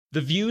The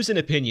views and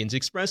opinions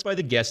expressed by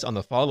the guests on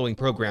the following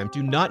program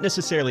do not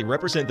necessarily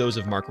represent those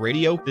of Mark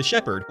Radio, The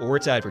Shepherd, or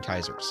its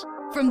advertisers.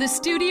 From the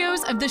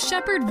studios of the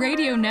Shepherd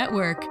Radio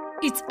Network,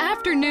 it's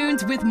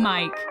Afternoons with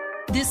Mike.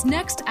 This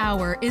next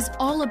hour is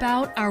all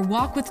about our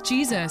walk with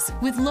Jesus,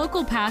 with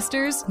local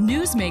pastors,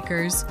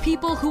 newsmakers,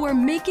 people who are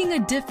making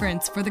a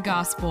difference for the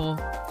gospel.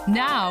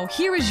 Now,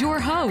 here is your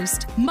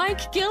host,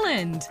 Mike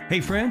Gilland.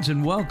 Hey friends,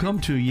 and welcome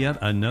to yet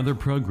another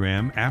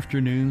program,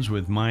 Afternoons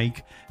with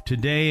Mike.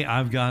 Today,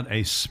 I've got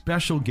a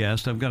special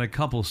guest. I've got a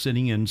couple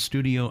sitting in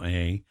Studio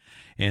A.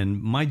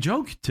 And my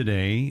joke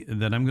today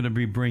that I'm going to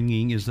be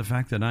bringing is the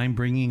fact that I'm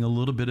bringing a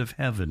little bit of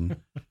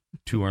heaven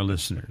to our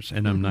listeners.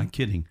 And I'm not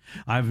kidding.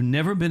 I've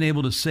never been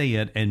able to say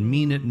it and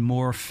mean it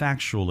more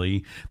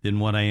factually than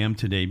what I am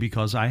today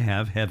because I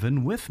have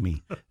heaven with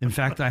me. In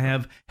fact, I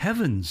have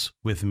heavens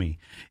with me.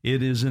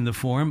 It is in the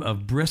form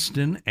of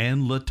Bristan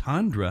and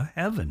LaTondra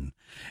Heaven.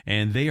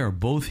 And they are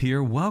both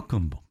here.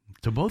 Welcome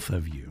to both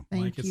of you.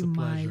 Thank you,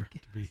 Mike. To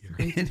be here.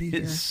 It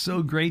is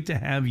so great to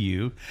have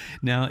you.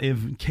 Now,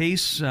 in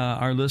case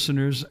our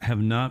listeners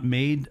have not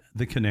made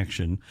the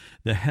connection,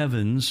 the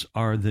Heavens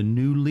are the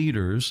new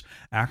leaders,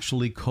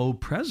 actually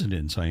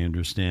co-presidents, I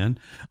understand,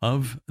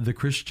 of the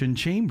Christian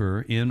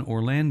Chamber in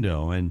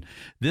Orlando. And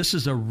this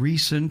is a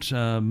recent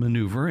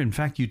maneuver. In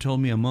fact, you told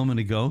me a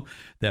moment ago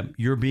that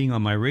your being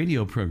on my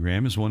radio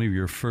program is one of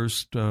your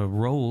first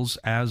roles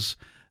as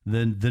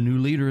the new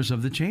leaders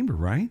of the chamber,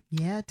 right?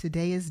 Yeah,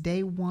 today is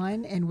day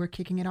one, and we're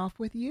kicking it off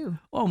with you.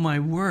 Oh, my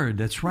word.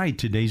 That's right.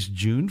 Today's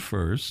June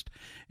 1st,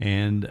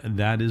 and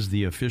that is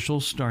the official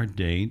start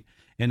date.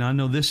 And I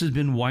know this has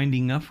been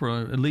winding up for,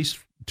 at least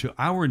to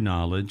our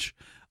knowledge,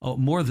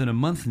 more than a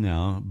month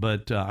now,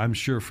 but I'm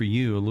sure for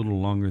you a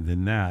little longer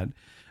than that.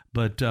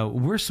 But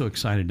we're so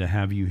excited to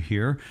have you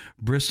here.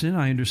 Bristan,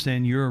 I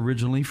understand you're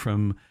originally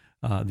from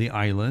the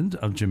island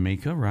of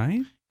Jamaica,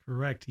 right?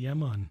 Correct.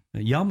 Yemen.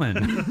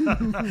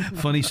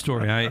 Funny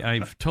story.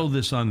 I've told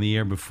this on the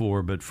air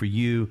before, but for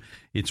you,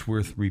 it's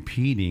worth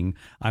repeating.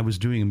 I was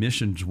doing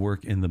missions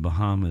work in the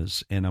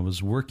Bahamas, and I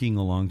was working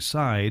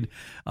alongside,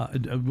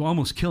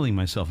 almost killing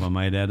myself, I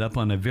might add, up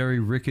on a very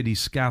rickety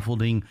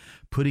scaffolding,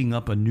 putting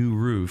up a new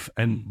roof.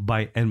 And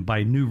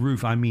by new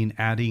roof, I mean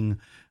adding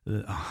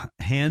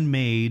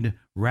handmade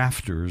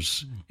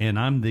rafters, and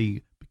I'm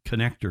the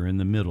connector in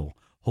the middle,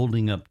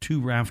 holding up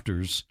two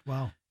rafters.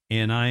 Wow.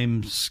 And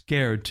I'm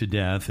scared to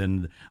death,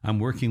 and I'm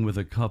working with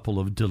a couple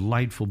of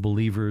delightful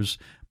believers,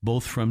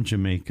 both from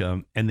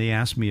Jamaica, and they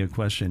asked me a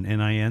question,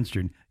 and I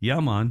answered,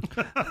 "Yeah, man."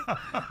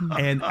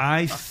 And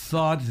I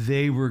thought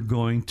they were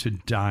going to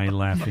die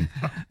laughing.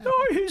 No,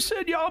 he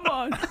said, "Yeah,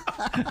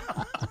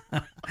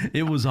 man."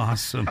 It was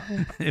awesome.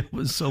 It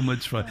was so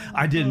much fun.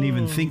 I didn't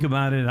even think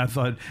about it. I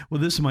thought,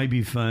 well, this might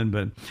be fun,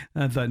 but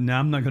I thought, no,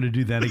 I'm not going to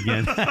do that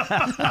again.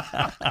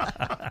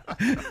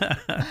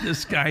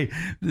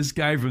 This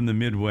guy from the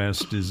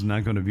Midwest is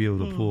not going to be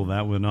able to pull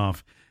that one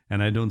off.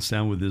 And I don't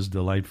sound with this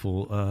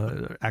delightful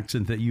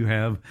accent that you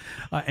have.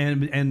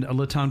 And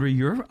LaTondra,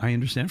 you're, I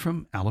understand,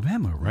 from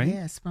Alabama, right?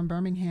 Yes, from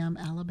Birmingham,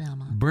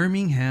 Alabama.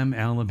 Birmingham,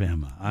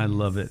 Alabama. I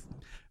love it.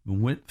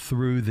 Went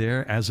through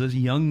there as a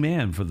young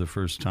man for the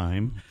first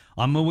time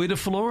on my way to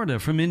Florida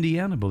from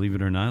Indiana, believe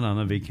it or not, on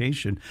a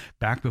vacation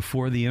back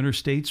before the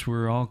interstates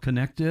were all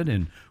connected.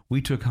 And we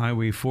took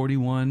Highway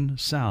 41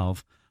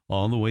 south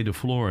all the way to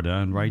Florida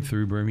and right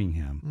through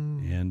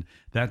Birmingham. And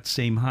that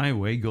same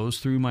highway goes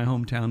through my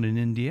hometown in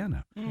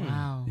Indiana.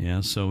 Wow. Yeah,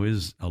 so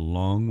is a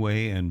long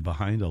way and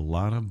behind a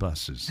lot of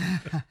buses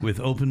with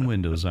open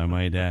windows, I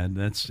might add.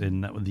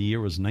 The year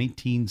was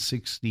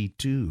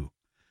 1962.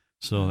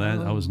 So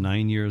I was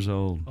 9 years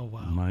old. Oh,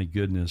 wow. My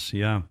goodness,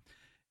 yeah.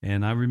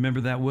 And I remember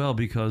that well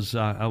because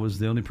I was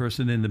the only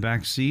person in the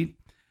back seat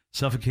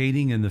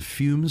suffocating in the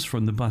fumes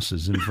from the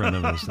buses in front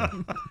of us.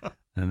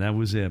 And that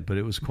was it, but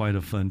it was quite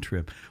a fun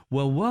trip.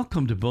 Well,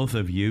 welcome to both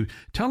of you.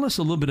 Tell us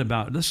a little bit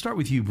about, let's start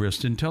with you,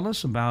 Bristan. Tell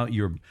us about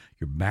your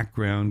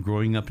background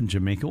growing up in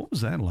Jamaica. What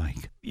was that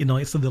like? You know,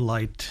 it's a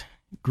delight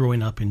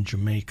growing up in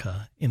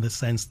Jamaica in the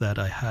sense that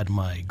I had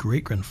my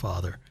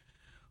great-grandfather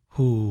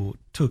who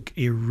took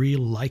a real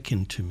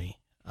liking to me.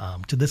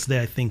 To this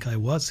day, I think I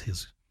was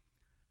his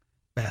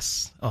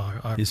best, or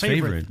his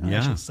favorite, yeah.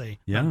 I should say.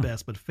 Yeah. Not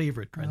best, but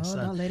favorite grandson.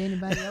 Oh, don't let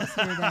anybody else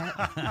hear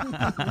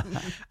that.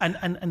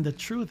 And the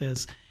truth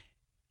is,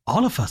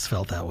 all of us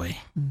felt that way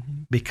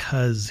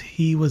because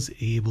he was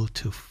able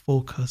to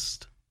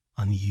focus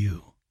on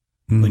you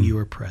when you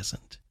were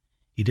present.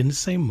 He didn't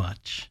say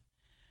much.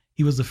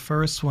 He was the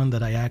first one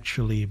that I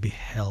actually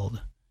beheld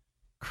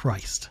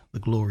Christ, the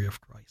glory of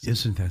Christ.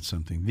 Isn't that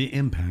something? The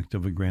impact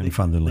of a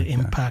grandfather like that. The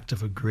impact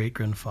of a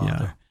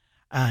great-grandfather.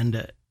 Yeah.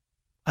 And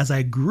as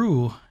I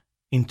grew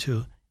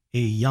into a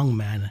young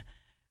man,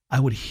 I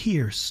would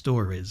hear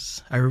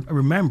stories. I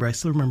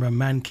still remember a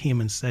man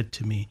came and said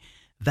to me,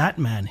 that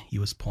man, he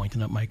was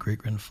pointing at my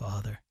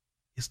great-grandfather,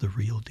 is the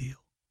real deal.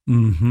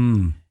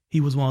 Mm-hmm. He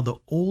was one of the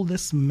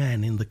oldest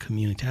men in the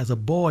community. As a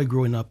boy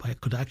growing up, I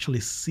could actually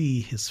see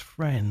his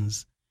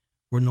friends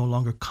were no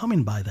longer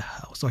coming by the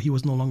house, or he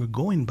was no longer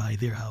going by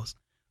their house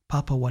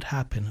Papa, what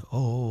happened?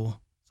 Oh,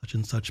 such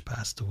and such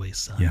passed away,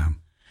 son. Yeah.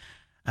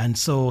 And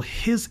so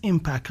his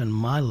impact on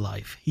my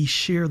life, he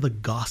shared the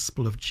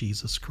gospel of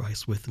Jesus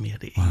Christ with me at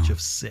the age of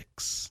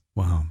 6.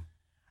 Wow.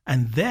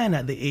 And then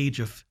at the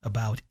age of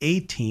about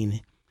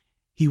 18,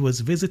 he was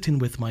visiting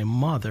with my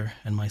mother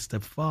and my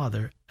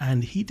stepfather,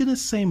 and he didn't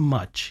say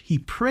much. He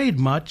prayed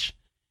much.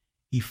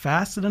 He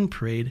fasted and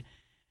prayed,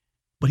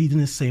 but he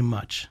didn't say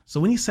much.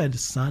 So when he said,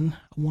 son,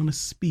 I want to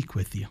speak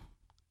with you,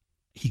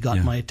 he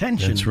got my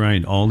attention. That's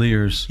right. All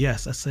ears.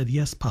 Yes. I said,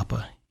 yes,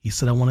 Papa. He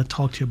said, I want to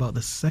talk to you about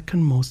the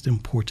second most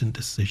important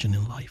decision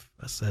in life.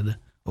 I said,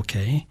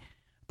 okay,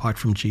 apart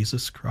from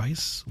Jesus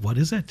Christ, what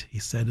is it? He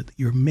said,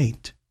 your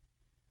mate,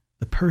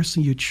 the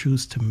person you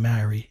choose to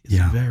marry is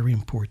very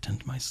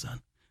important, my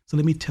son. So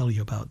let me tell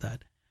you about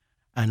that.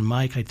 And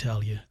Mike, I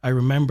tell you, I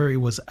remember it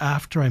was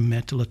after I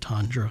met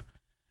LaTondra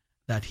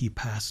that he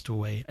passed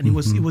away. And it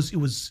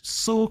was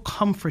so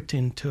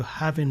comforting to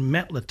having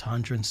met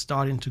LaTondra and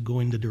starting to go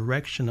in the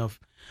direction of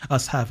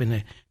us having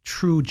a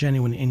true,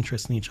 genuine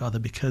interest in each other,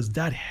 because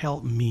that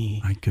helped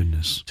me, my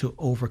goodness, to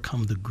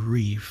overcome the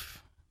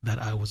grief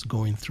that I was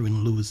going through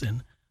in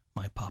losing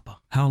my papa.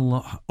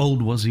 How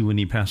old was he when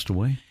he passed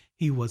away?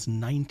 He was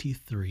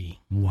 93.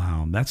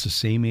 Wow, that's the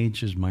same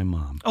age as my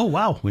mom. Oh,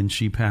 wow. When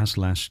she passed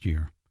last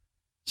year.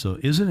 So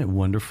isn't it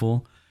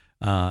wonderful?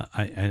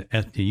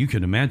 You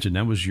can imagine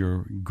that was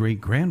your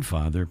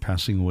great-grandfather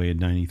passing away at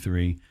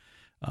 93.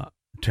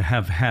 To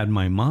have had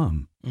my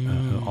mom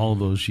all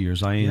those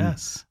years. I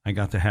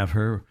got to have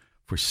her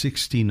for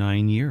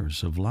 69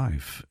 years of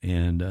life,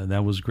 and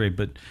that was great.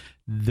 But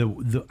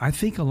I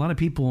think a lot of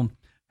people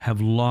have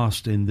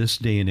lost in this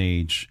day and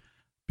age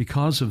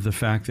because of the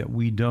fact that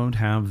we don't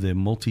have the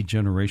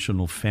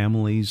multi-generational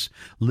families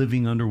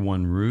living under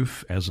one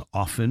roof as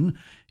often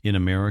in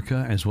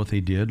America as what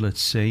they did,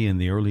 let's say, in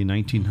the early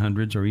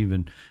 1900s or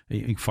even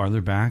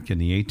farther back in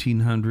the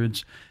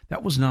 1800s.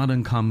 That was not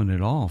uncommon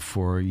at all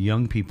for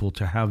young people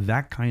to have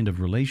that kind of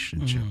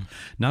relationship,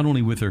 not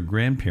only with their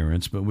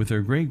grandparents, but with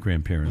their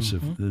great-grandparents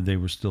if they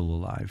were still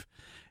alive.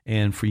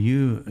 And for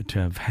you to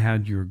have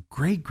had your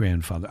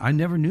great-grandfather, I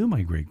never knew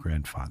my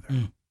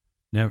great-grandfather.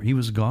 Never, he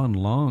was gone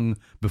long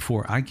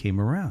before I came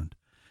around.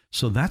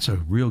 So that's a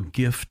real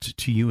gift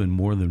to you in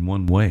more than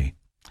one way.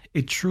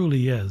 It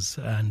truly is.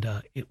 And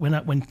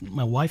when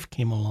my wife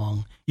came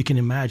along, you can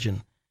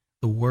imagine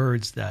the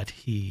words that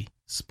he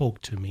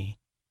spoke to me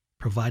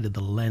provided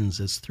the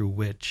lenses through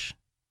which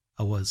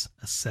I was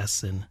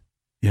assessing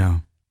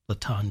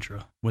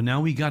LaTondra. Well, now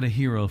we got to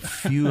hear a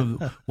few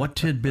of what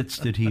tidbits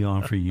did he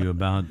offer you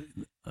about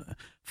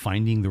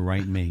finding the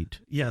right mate?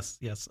 Yes.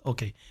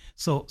 Okay.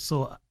 So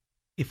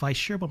if I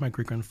share about my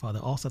great-grandfather,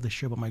 I also have to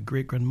share about my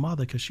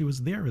great-grandmother because she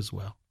was there as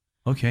well.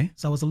 Okay.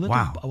 So I was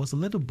a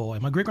little boy.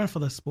 My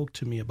great-grandfather spoke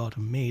to me about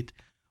a mate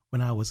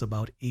when I was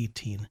about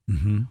 18.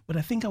 But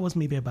I think I was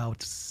maybe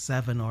about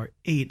 7 or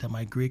 8 that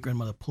my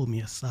great-grandmother pulled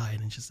me aside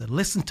and she said,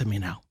 listen to me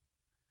now.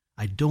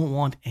 I don't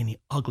want any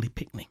ugly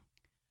picnic.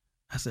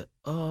 I said,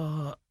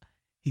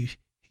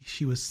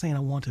 she was saying, I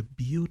want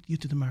you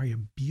to marry a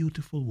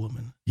beautiful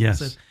woman. Yes.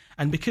 I said,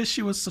 and because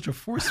she was such a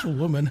forceful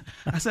woman,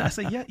 I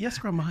said, yeah, yes,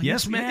 Grandma.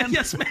 Yes, ma'am.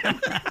 Yes,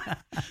 ma'am.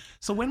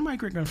 So when my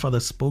great-grandfather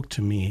spoke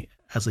to me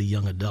as a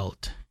young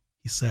adult,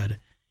 he said,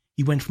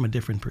 he went from a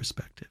different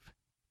perspective.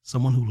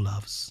 Someone who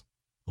loves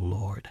the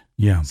Lord.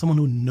 Yeah. Someone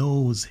who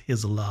knows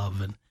his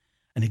love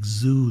and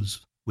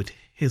exudes with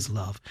his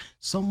love.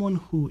 Someone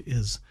who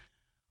is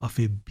of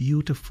a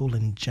beautiful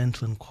and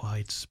gentle and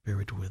quiet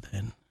spirit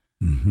within.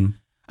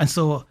 And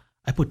so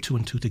I put 2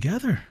 and 2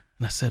 together.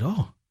 And I said,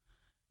 oh,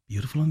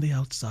 beautiful on the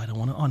outside. I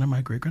want to honor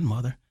my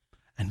great-grandmother,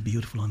 and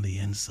beautiful on the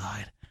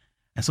inside.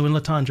 And so when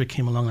LaTondra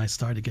came along, I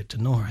started to get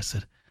to know her. I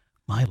said,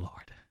 my Lord.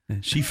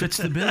 She fits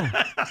the bill.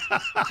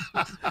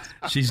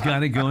 She's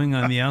got it going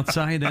on the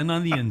outside and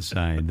on the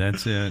inside.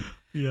 That's it.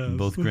 Yes.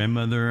 Both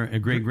great-grandmother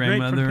and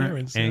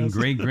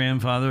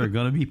great-grandfather are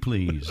going to be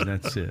pleased.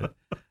 That's it.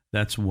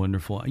 That's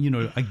wonderful. You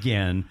know,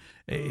 again,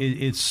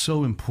 it's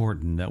so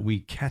important that we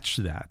catch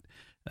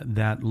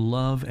that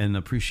love and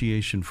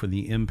appreciation for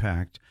the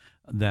impact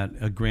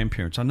that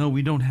grandparents. I know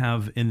we don't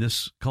have in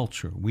this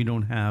culture, we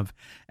don't have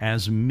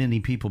as many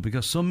people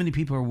because so many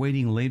people are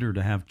waiting later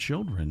to have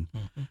children.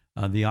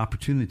 The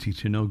opportunity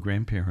to know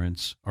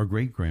grandparents or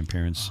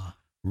great-grandparents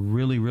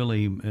really,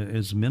 really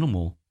is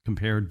minimal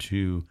compared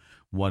to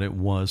what it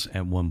was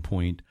at one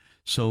point.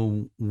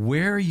 So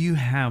where you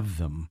have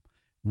them,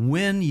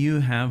 when you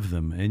have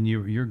them and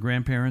your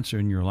grandparents are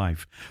in your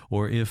life,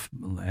 or if,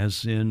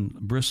 as in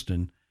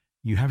Bristan,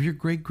 you have your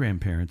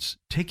great-grandparents,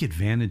 take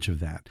advantage of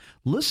that.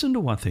 Listen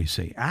to what they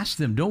say. Ask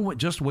them. Don't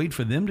just wait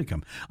for them to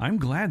come. I'm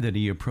glad that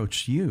he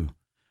approached you.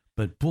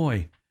 But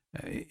boy,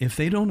 if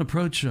they don't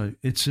approach,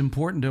 it's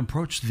important to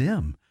approach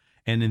them.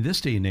 And in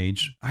this day and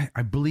age,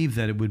 I believe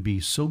that it would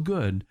be so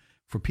good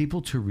for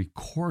people to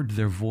record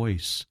their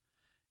voice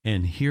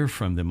and hear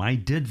from them. I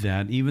did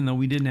that even though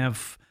we didn't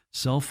have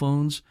cell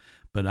phones,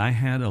 but I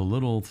had a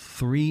little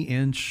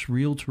 3-inch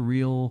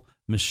reel-to-reel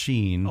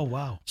machine. Oh,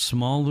 wow.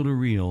 Small little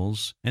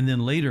reels. And then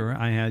later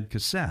I had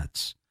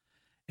cassettes.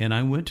 And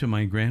I went to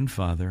my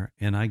grandfather,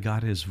 and I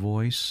got his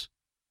voice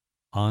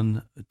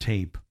on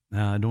tape.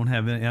 I don't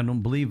have any, I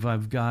don't believe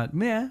I've got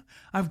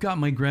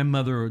my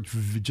grandmother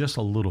just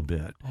a little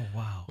bit. Oh,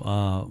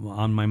 wow.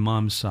 On my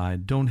mom's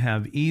side. Don't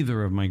have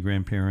either of my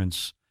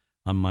grandparents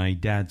on my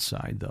dad's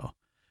side, though.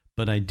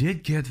 But I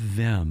did get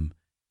them,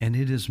 and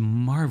it is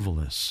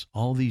marvelous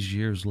all these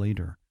years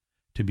later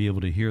to be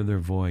able to hear their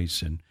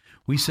voice. And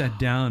we sat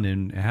down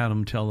and had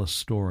them tell us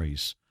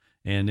stories,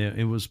 and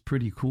it was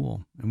pretty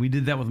cool. And we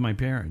did that with my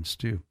parents,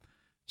 too.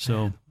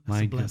 So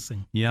that's a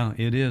blessing. Yeah,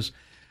 it is.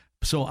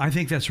 So I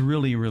think that's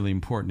really, really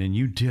important. And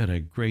you did a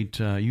great,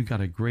 you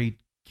got a great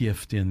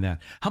gift in that.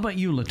 How about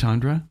you,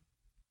 LaTondra?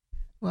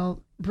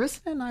 Well,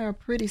 Bristan and I are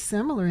pretty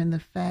similar in the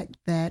fact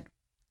that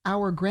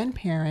our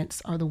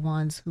grandparents are the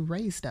ones who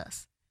raised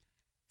us.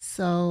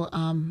 So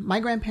my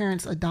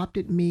grandparents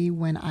adopted me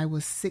when I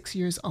was 6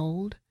 years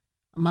old.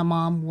 My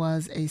mom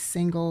was a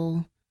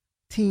single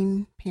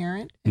teen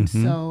parent. And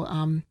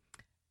so,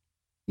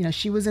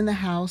 she was in the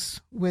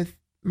house with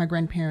my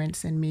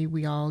grandparents and me.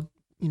 We all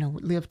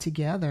lived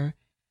together.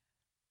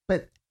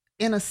 But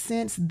in a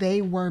sense,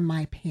 they were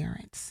my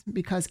parents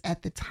because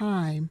at the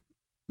time,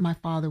 my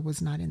father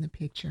was not in the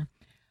picture.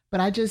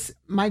 But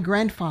my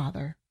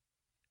grandfather,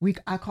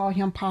 I call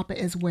him Papa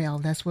as well.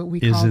 That's what we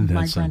call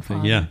my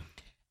grandfather. Yeah.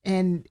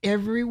 And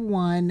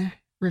everyone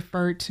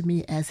referred to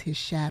me as his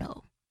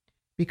shadow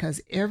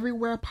because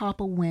everywhere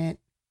Papa went,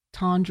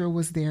 Tondra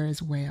was there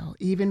as well.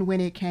 Even when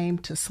it came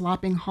to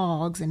slopping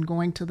hogs and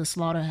going to the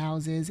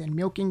slaughterhouses and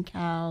milking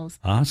cows.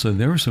 So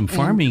there was some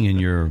farming in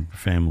your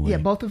family. Yeah,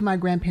 both of my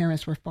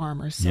grandparents were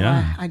farmers. So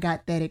I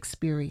got that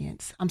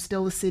experience. I'm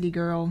still a city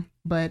girl,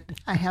 but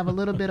I have a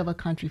little bit of a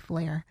country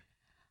flair.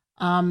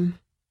 My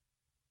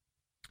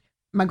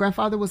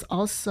grandfather was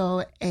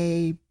also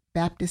a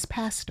Baptist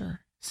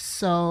pastor.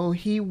 So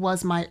he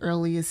was my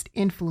earliest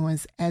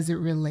influence as it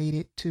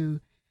related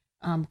to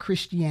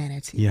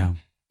Christianity. Yeah.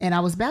 And I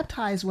was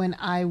baptized when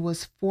I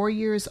was 4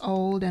 years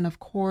old. And of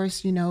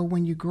course,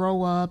 when you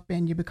grow up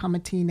and you become a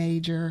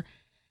teenager,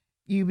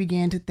 you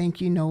begin to think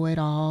you know it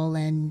all.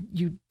 And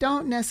you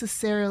don't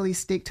necessarily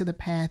stick to the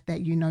path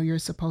that you're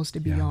supposed to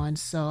be on.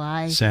 So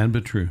sad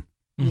but true.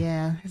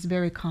 Yeah, it's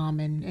very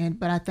common.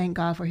 But I thank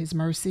God for his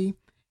mercy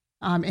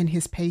and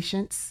his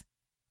patience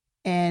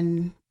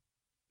and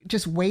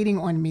just waiting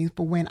on me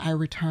for when I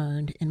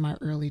returned in my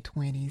early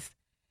 20s.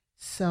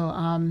 So,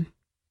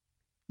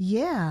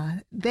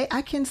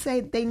 I can say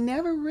they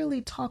never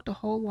really talked a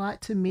whole lot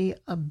to me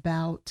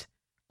about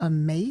a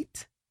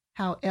mate.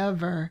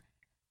 However,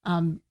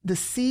 the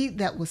seed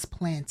that was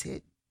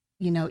planted,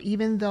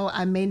 even though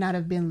I may not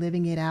have been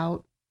living it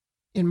out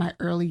in my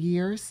early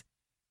years,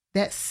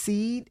 that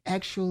seed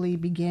actually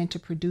began to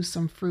produce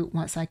some fruit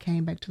once I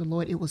came back to the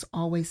Lord. It was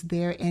always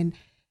there. And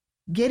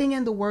getting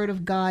in the Word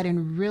of God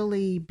and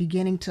really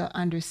beginning to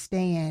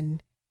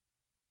understand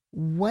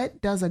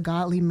what does a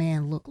godly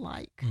man look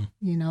like,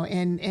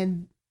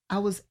 and I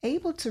was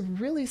able to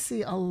really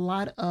see a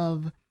lot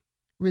of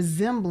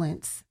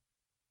resemblance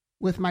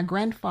with my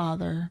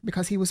grandfather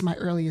because he was my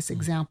earliest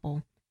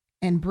example,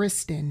 and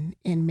Bristan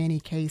in many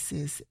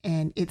cases.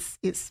 And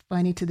it's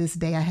funny to this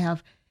day. I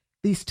have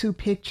these two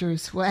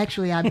pictures. Well,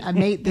 actually, I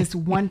made this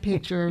one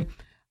picture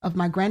of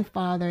my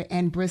grandfather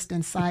and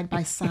Bristan side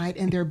by side,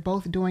 and they're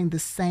both doing the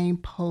same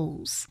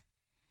pose.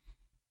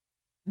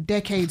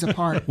 Decades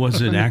apart.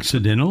 Was it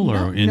accidental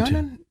or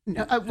No.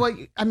 Well,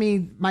 I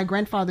mean, my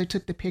grandfather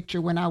took the picture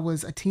when I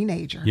was a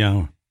teenager.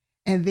 Yeah.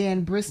 And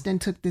then Bristan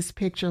took this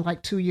picture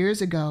like 2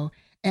 years ago.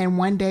 And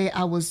one day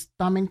I was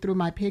thumbing through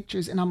my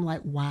pictures and I'm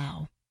like,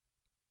 wow,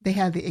 they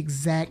have the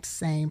exact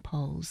same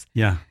pose.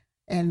 Yeah.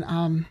 And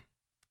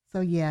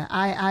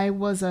I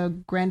was a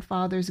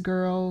grandfather's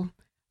girl,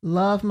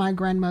 loved my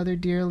grandmother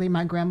dearly.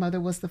 My grandmother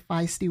was the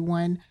feisty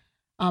one,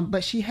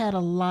 but she had a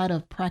lot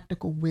of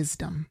practical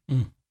wisdom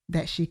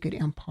that she could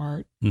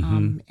impart.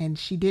 And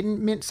she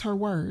didn't mince her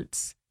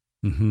words.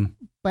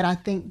 But I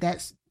think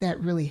that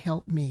really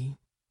helped me.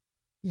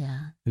 Yeah.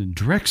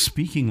 Direct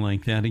speaking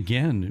like that,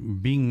 again,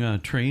 being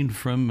trained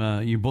from,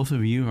 both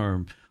of you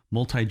are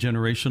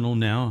multi-generational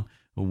now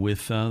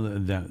with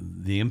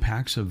the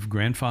impacts of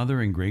grandfather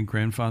and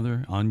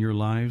great-grandfather on your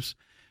lives.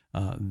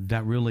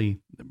 That really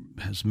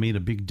has made a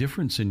big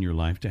difference in your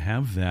life to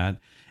have that.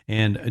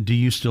 And do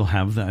you still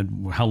have that?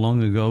 How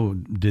long ago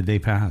did they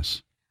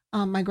pass?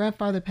 My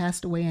grandfather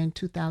passed away in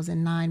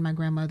 2009, my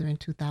grandmother in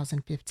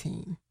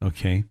 2015.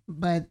 Okay.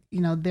 But,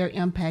 their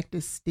impact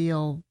is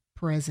still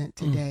present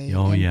today.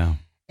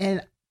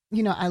 And,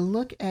 I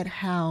look at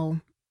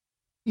how,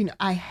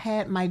 I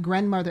had my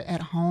grandmother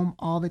at home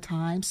all the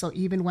time. So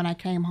even when I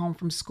came home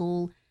from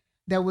school,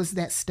 there was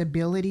that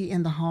stability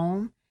in the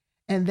home.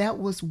 And that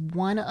was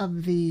one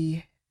of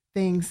the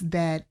things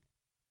that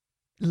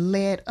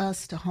led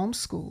us to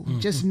homeschool,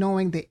 just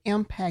knowing the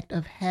impact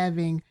of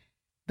having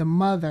the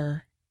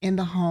mother in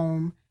the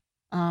home,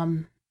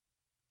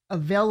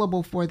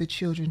 available for the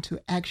children to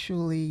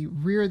actually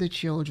rear the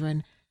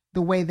children,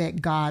 the way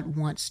that God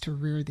wants to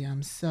rear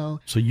them. So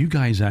you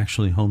guys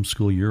actually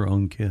homeschool your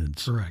own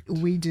kids. Correct.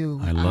 we do.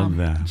 I love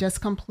that.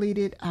 Just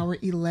completed our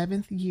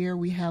 11th year.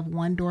 We have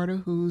one daughter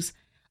who's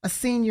a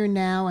senior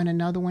now and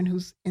another one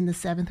who's in the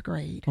 7th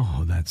grade.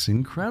 Oh, that's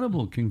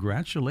incredible.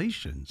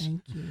 Congratulations.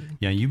 Thank you.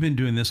 Yeah, you've been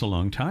doing this a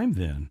long time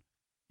then.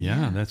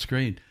 Yeah, that's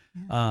great.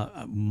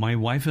 My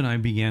wife and I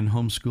began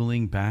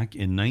homeschooling back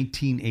in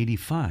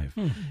 1985.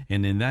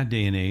 And in that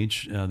day and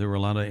age, there were a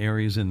lot of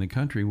areas in the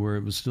country where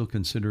it was still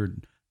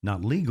considered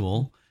not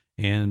legal,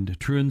 and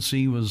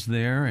truancy was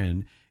there.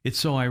 And it's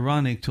so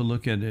ironic to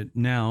look at it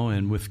now.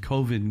 And with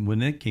COVID,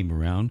 when it came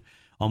around,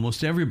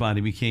 almost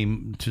everybody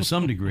became, to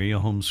some degree, a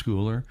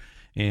homeschooler.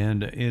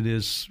 And it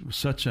is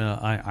such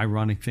a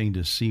ironic thing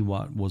to see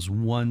what was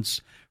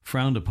once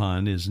frowned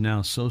upon is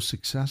now so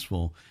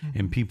successful,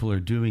 and people are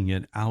doing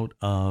it out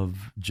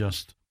of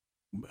just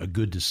a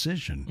good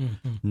decision,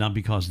 not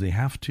because they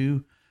have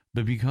to,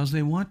 but because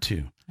they want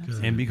to,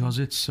 and because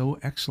it's so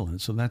excellent.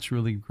 So that's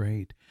really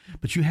great.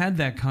 But you had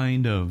that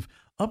kind of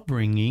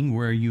upbringing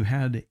where you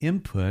had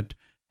input,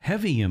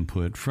 heavy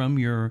input from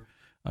your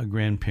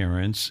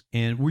grandparents.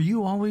 And were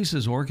you always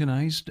as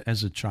organized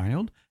as a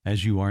child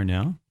as you are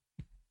now?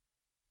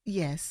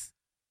 Yes.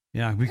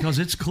 Yeah, because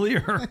it's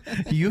clear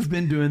you've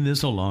been doing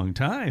this a long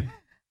time.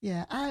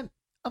 Yeah,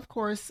 of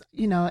course,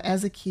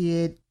 as a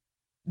kid,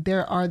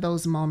 there are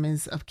those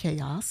moments of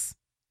chaos.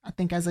 I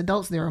think as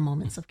adults, there are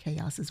moments of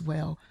chaos as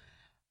well.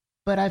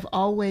 But I've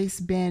always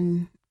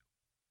been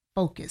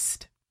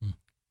focused.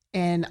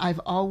 And I've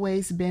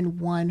always been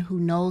one who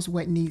knows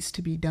what needs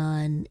to be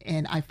done.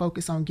 And I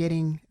focus on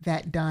getting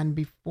that done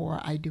before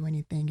I do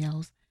anything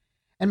else.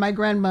 And my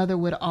grandmother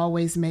would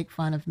always make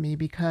fun of me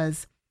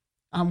because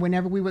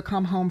whenever we would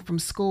come home from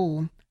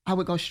school, I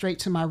would go straight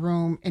to my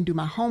room and do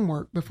my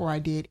homework before I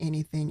did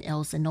anything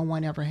else. And no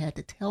one ever had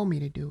to tell me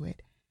to do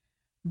it.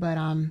 But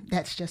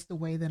that's just the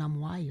way that I'm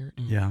wired.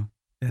 Yeah.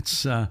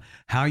 That's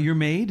how you're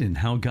made and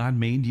how God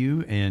made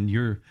you. And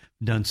you're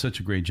done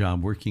such a great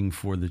job working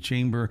for the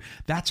chamber.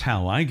 That's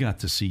how I got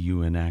to see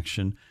you in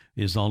action,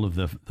 is all of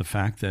the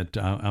fact that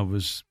I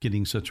was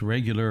getting such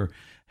regular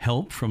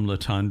help from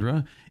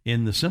LaTondra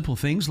in the simple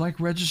things like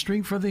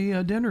registering for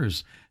the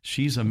dinners.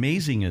 She's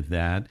amazing at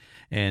that.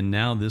 And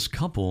now this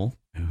couple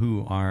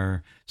who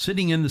are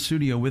sitting in the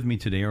studio with me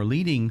today are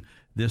leading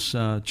this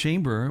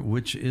chamber,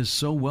 which is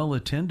so well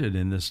attended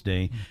in this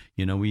day.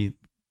 We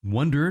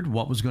wondered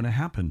what was going to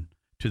happen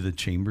to the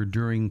chamber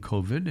during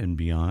COVID and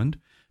beyond,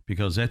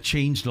 because that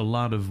changed a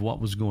lot of what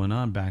was going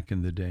on back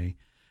in the day.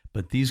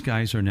 But these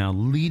guys are now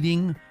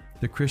leading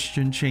the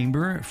Christian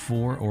Chamber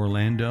for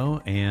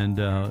Orlando, and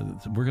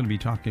we're going to be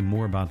talking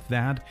more about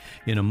that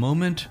in a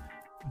moment.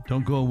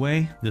 Don't go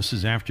away. This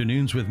is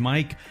Afternoons with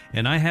Mike,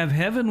 and I have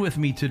Heaven with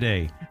me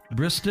today.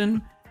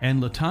 Bristan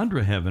and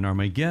LaTondra Heaven are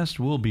my guests.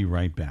 We'll be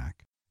right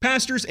back.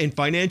 Pastors and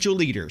financial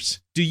leaders,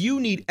 do you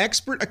need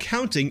expert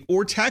accounting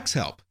or tax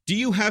help? Do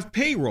you have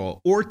payroll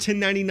or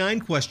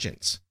 1099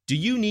 questions? Do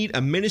you need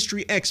a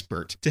ministry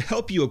expert to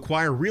help you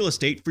acquire real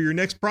estate for your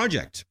next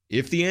project?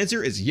 If the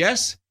answer is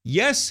yes,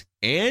 yes,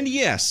 and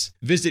yes,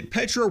 visit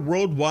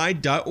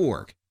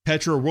petraworldwide.org.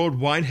 Petra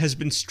Worldwide has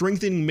been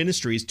strengthening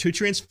ministries to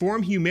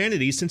transform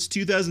humanity since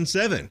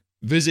 2007.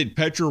 Visit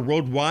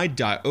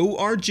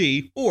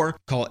petraworldwide.org or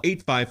call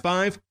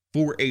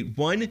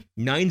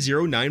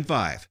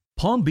 855-481-9095.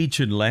 Palm Beach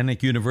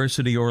Atlantic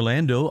University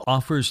Orlando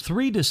offers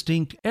 3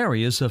 distinct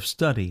areas of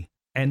study: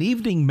 an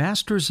evening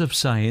Master's of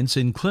Science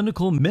in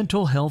Clinical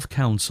Mental Health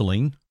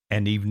Counseling,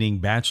 an evening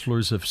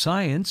Bachelor's of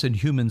Science in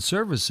Human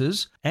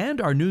Services, and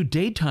our new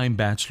daytime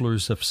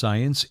Bachelor's of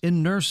Science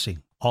in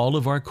Nursing. All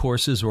of our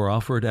courses are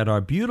offered at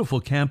our beautiful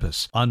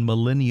campus on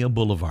Millennia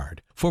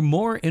Boulevard. For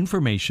more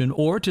information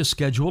or to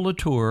schedule a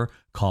tour,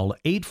 call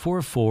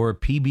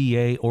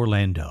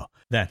 844-PBA-ORLANDO.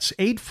 That's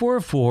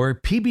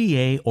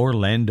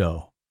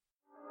 844-PBA-ORLANDO.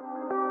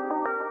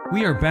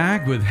 We are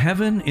back with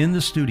Heaven in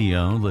the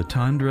studio.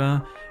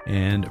 LaTondra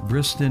and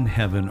Bristan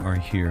Heaven are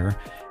here,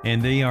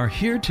 and they are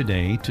here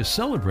today to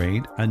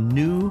celebrate a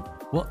new,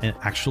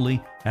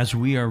 actually, as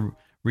we are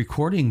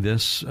recording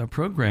this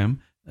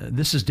program,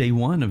 this is day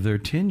 1 of their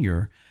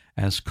tenure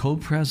as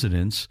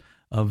co-presidents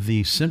of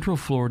the Central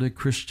Florida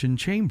Christian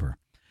Chamber.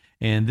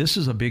 And this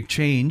is a big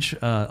change,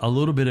 a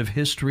little bit of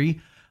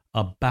history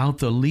about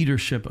the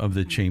leadership of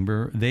the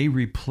chamber. They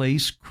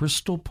replace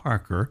Krystal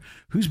Parker,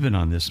 who's been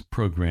on this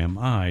program,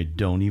 I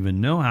don't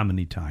even know how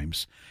many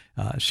times.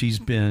 She's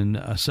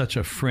been such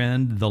a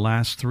friend the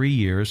last 3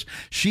 years.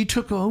 She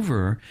took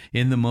over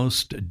in the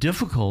most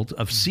difficult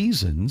of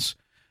seasons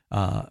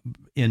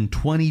in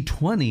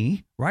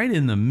 2020, right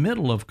in the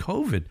middle of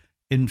COVID.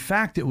 In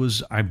fact, it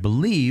was, I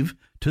believe,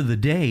 to the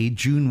day,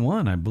 June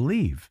 1, I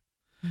believe,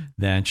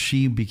 that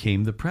she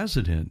became the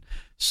president.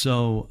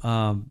 So,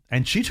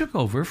 and she took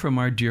over from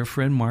our dear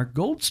friend Mark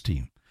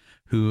Goldstein,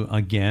 who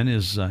again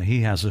is,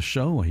 he has a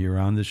show here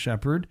on The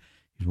Shepherd.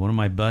 He's one of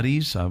my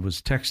buddies. I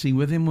was texting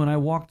with him when I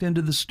walked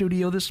into the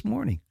studio this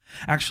morning,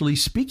 actually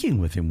speaking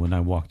with him when I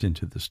walked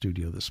into the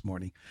studio this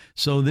morning.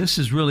 So this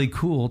is really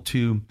cool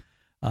to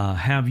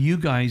have you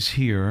guys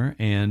here,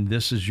 and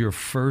this is your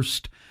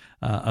first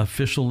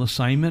official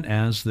assignment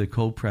as the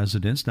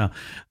co-presidents. Now,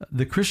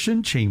 the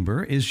Christian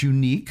Chamber is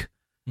unique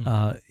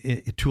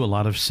to a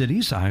lot of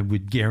cities. I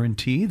would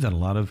guarantee that a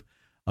lot of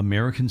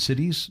American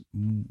cities,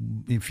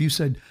 if you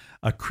said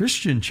a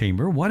Christian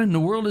chamber, what in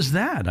the world is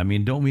that? I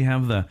mean, don't we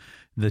have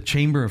the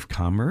Chamber of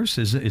Commerce?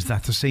 Is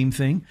that the same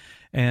thing?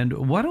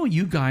 And why don't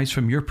you guys,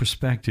 from your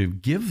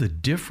perspective, give the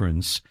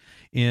difference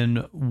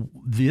in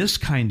this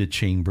kind of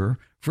chamber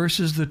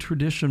versus the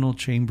traditional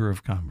Chamber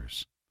of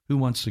Commerce? Who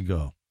wants to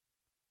go?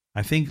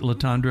 I think,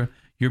 LaTondra,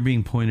 you're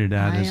being pointed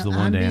at as the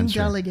one to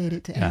answer. I'm being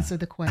delegated to answer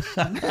the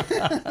question.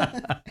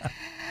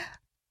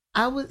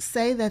 I would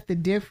say that the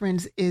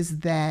difference is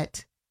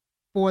that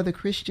for the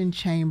Christian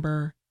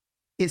Chamber,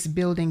 it's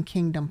building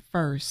kingdom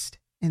first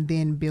and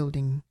then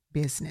building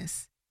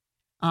business.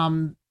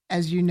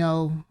 As you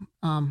know,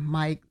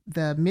 Mike,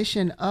 the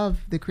mission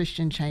of the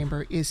Christian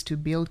Chamber is to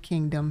build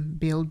kingdom,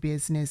 build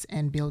business,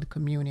 and build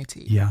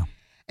community. Yeah.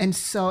 And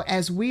so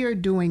as we are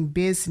doing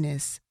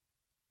business,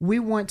 we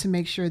want to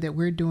make sure that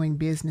we're doing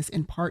business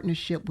in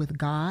partnership with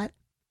God,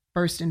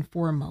 first and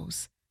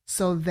foremost,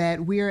 so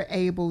that we are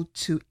able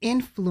to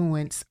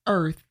influence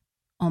earth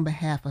on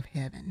behalf of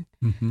heaven.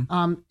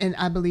 Mm-hmm. And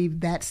I believe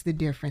that's the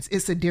difference.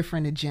 It's a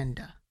different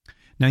agenda.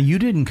 Now, you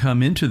didn't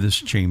come into this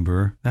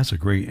chamber. That's a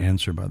great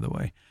answer, by the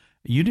way.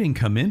 You didn't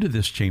come into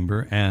this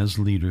chamber as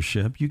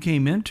leadership. You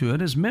came into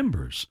it as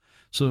members.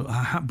 So,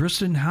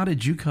 Bristan, how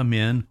did you come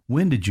in?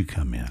 When did you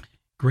come in?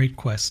 Great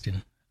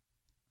question.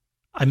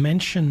 I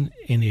mentioned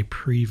in a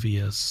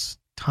previous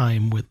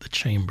time with the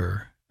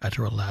chamber at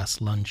our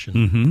last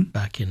luncheon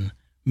back in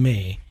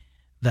May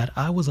that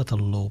I was at a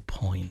low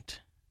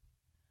point.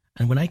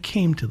 And when I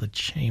came to the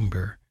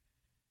chamber,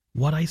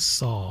 what I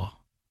saw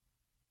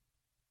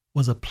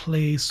was a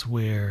place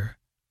where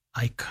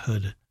I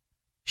could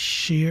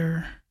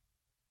share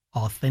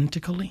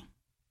authentically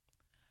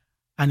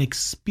and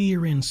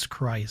experience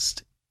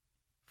Christ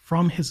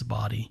from his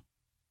body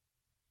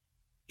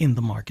in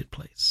the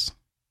marketplace.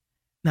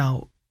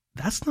 Now,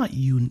 that's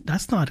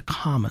not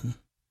common.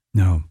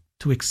 No.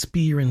 To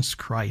experience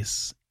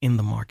Christ in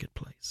the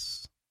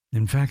marketplace.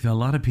 In fact, a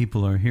lot of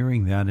people are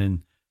hearing that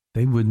and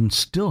they wouldn't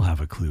still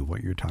have a clue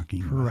what you're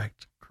talking about.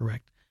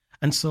 Correct.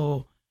 And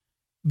so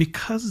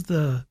because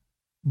the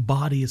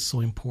body is so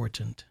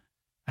important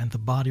and the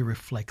body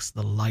reflects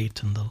the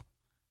light and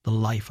the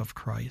life of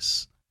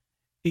Christ,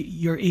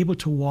 you're able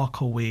to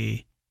walk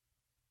away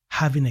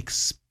having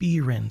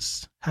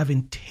experienced,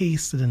 having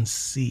tasted and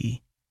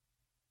see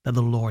that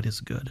the Lord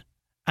is good.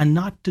 And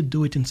not to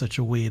do it in such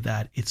a way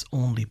that it's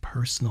only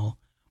personal,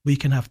 but you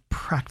can have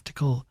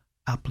practical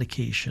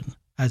application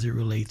as it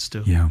relates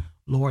to,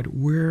 Lord,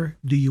 where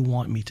do you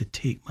want me to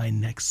take my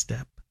next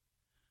step?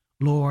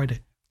 Lord,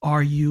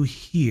 are you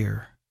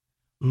here?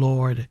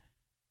 Lord,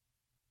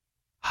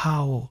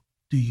 how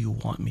do you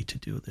want me to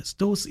do this?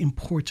 Those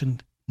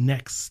important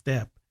next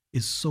step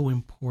is so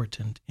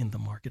important in the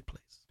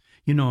marketplace.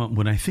 You know,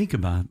 when I think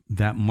about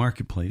that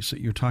marketplace that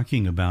you're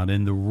talking about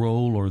and the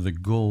role or the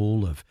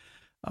goal of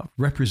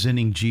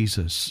representing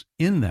Jesus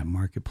in that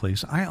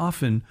marketplace, I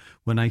often,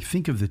 when I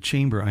think of the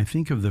chamber, I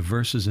think of the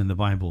verses in the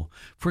Bible.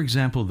 For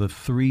example, the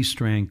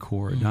 3-strand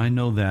cord. I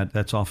know that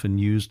that's often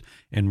used,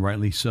 and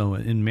rightly so,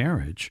 in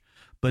marriage.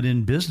 But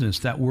in business,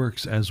 that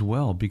works as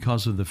well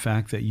because of the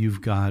fact that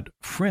you've got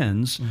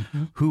friends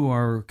who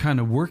are kind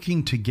of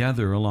working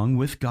together along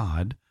with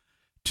God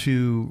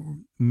to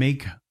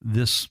make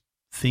this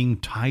thing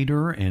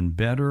tighter and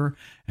better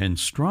and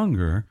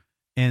stronger.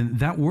 And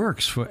that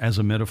works as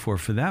a metaphor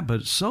for that.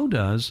 But so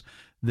does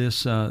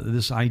this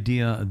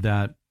idea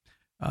that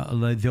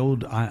the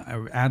old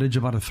adage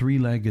about a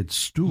 3-legged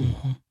stool.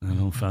 I don't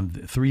know if I'm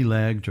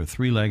 3-legged or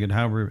 3-legged,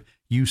 however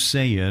you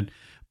say it.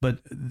 But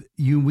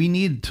we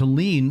need to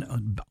lean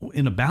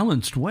in a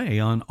balanced way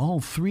on all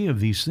 3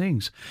 of these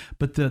things.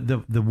 But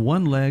the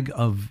one leg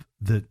of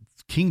the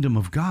kingdom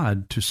of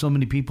God to so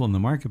many people in the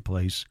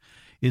marketplace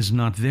is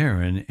not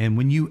there. And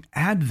when you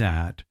add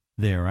that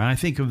there, and I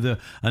think of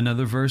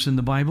another verse in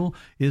the Bible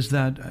is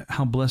that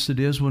how blessed it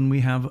is when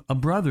we have a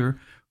brother,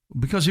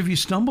 because if you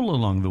stumble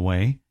along the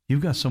way,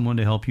 you've got someone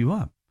to help you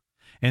up.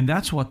 And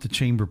that's what the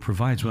chamber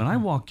provides. When I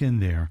walk in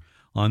there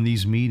on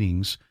these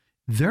meetings,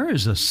 there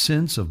is a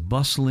sense of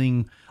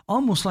bustling,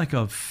 almost like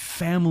a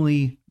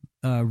family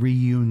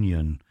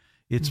reunion.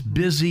 It's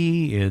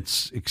busy,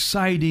 it's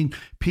exciting.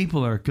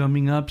 People are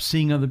coming up,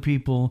 seeing other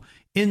people,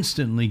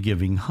 instantly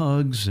giving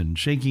hugs and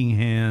shaking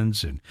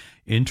hands and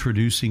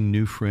introducing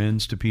new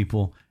friends to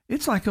people.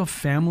 It's like a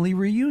family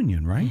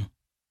reunion, right?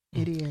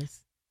 It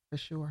is, for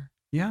sure.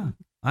 Yeah,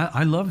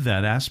 I love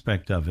that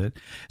aspect of it.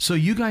 So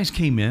you guys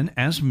came in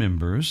as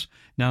members.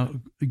 Now,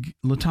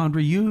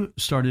 LaTondra, you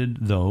started,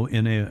 though,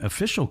 in an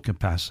official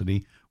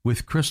capacity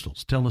with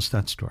Krystals. Tell us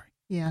that story.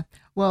 Yeah.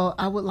 Well,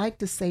 I would like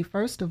to say,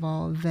 first of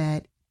all,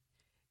 that,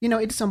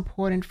 it's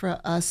important for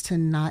us to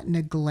not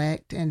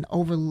neglect and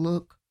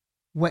overlook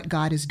what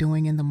God is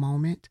doing in the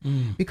moment,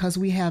 because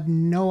we have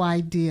no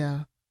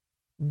idea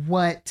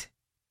what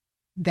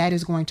that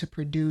is going to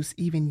produce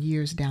even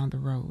years down the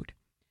road.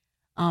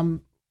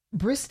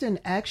 Bristan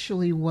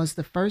actually was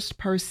the first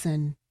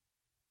person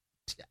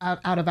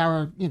out of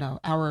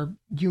our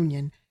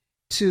union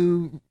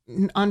to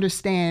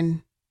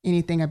understand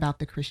anything about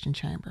the Christian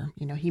Chamber.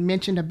 He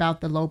mentioned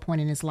about the low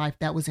point in his life.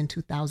 That was in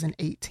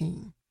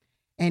 2018.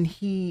 And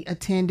he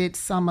attended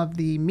some of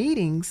the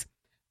meetings,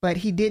 but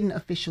he didn't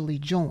officially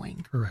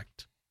join.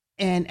 Correct.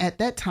 And at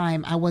that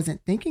time, I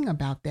wasn't thinking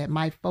about that.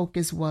 My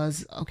focus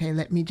was, okay,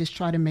 let me just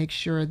try to make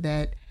sure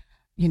that,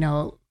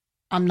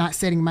 I'm not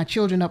setting my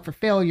children up for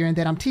failure and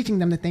that I'm teaching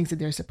them the things that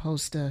they're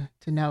supposed to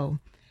know.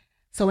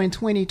 So in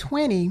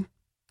 2020,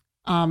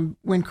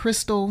 when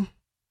Krystal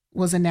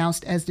was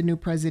announced as the new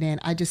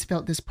president, I just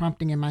felt this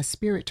prompting in my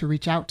spirit to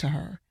reach out to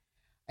her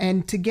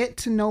and to get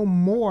to know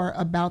more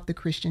about the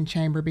Christian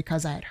Chamber,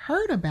 because I had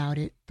heard about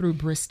it through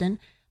Bristan,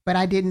 but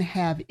I didn't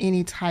have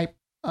any type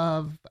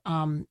of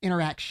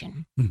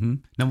interaction. Mm-hmm.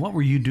 Now, what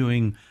were you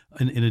doing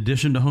in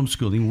addition to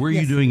homeschooling? Were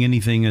Yes. you doing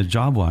anything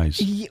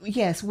job-wise?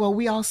 Yes. Well,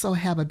 we also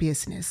have a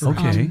business.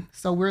 Okay.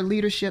 So we're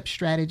leadership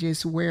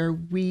strategists where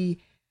we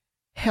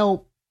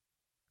help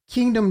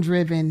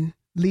kingdom-driven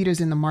leaders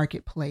in the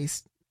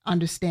marketplace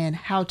understand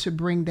how to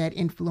bring that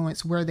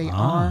influence where they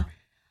are,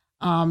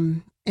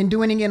 and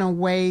doing it in a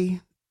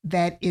way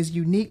that is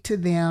unique to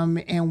them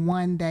and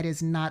one that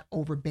is not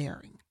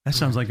overbearing. That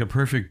sounds like a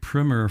perfect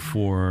primer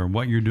for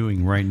what you're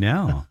doing right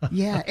now.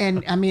 Yeah.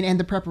 And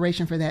the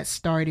preparation for that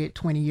started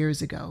 20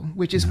 years ago,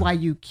 which is why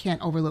you can't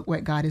overlook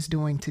what God is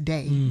doing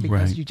today,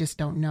 because Right. you just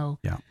don't know.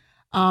 Yeah.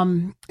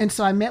 And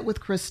so I met with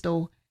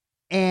Krystal,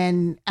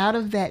 and out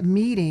of that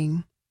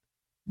meeting,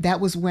 that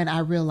was when I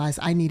realized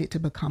I needed to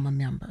become a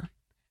member.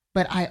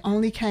 But I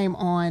only came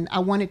on, I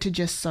wanted to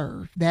just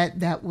serve.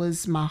 That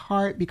was my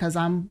heart, because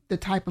I'm the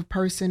type of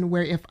person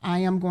where if I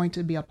am going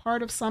to be a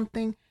part of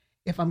something,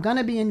 if I'm going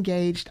to be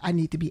engaged, I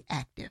need to be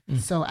active.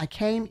 So I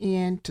came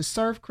in to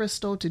serve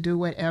Krystal, to do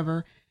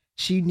whatever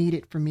she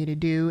needed for me to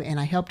do.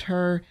 And I helped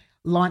her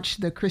launch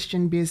the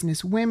Christian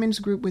Business Women's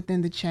Group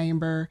within the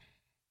chamber.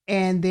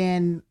 And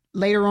then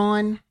later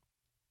on,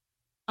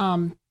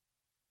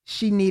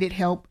 she needed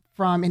help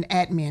from an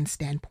admin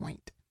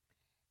standpoint.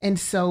 And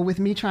so with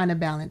me trying to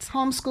balance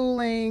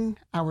homeschooling,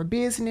 our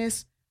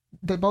business,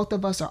 both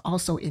of us are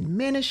also in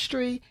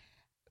ministry.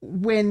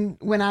 When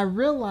I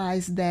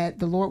realized that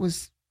the Lord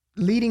was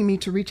leading me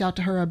to reach out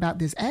to her about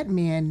this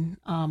admin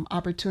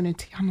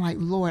opportunity, I'm like,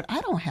 Lord,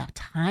 I don't have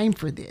time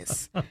for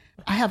this.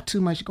 I have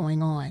too much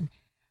going on.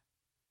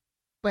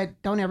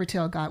 But don't ever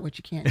tell God what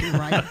you can't do,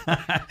 right?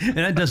 And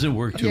that doesn't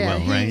work too well,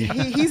 right?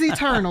 He's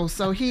eternal,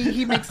 so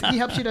he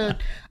helps you to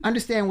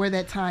understand where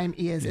that time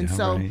is. And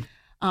so,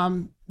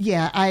 right.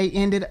 I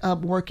ended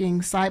up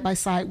working side by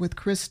side with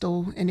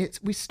Krystal, and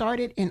we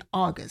started in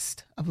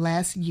August of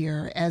last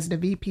year as the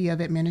VP of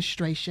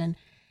Administration.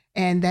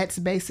 And that's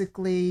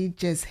basically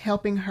just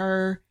helping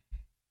her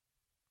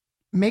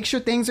make sure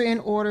things are in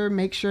order,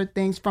 make sure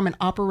things from an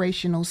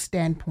operational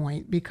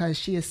standpoint, because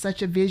she is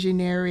such a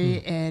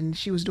visionary and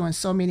she was doing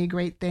so many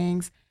great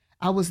things.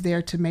 I was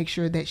there to make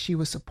sure that she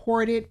was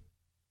supported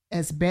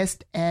as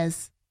best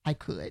as I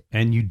could.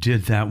 And you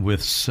did that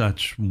with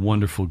such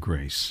wonderful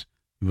grace.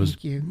 It was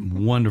Thank you.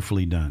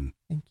 wonderfully done.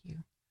 Thank you.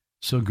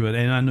 So good.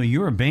 And I know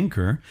you're a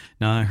banker.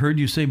 Now, I heard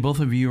you say both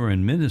of you are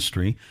in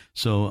ministry.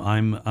 So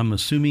I'm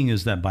assuming,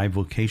 is that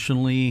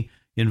bivocationally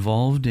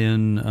involved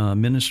in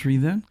ministry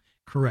then?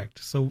 Correct.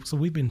 So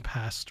we've been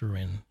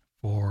pastoring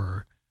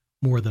for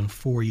more than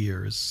 4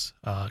 years,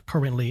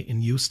 currently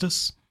in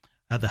Eustis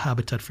at the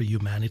Habitat for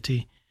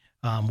Humanity.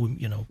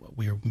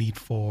 We meet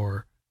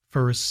for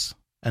first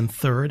and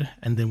third,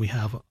 and then we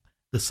have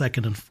the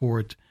second and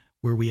fourth,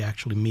 where we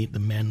actually meet the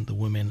men, the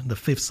women. The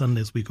fifth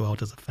Sundays, we go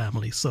out as a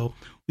family. So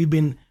we've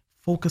been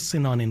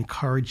focusing on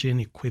encouraging,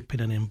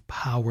 equipping, and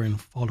empowering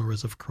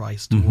followers of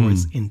Christ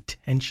towards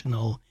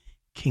intentional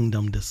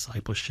kingdom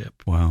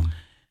discipleship. Wow.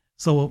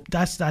 So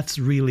that's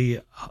really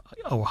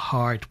our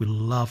heart. We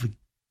love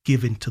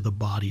giving to the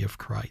body of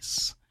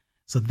Christ.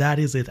 So that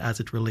is it as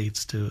it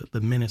relates to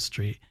the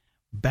ministry.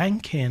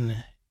 Banking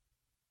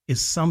is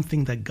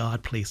something that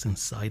God placed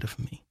inside of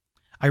me.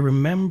 I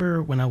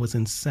remember when I was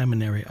in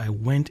seminary, I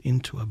went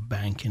into a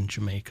bank in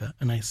Jamaica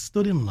and I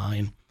stood in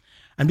line.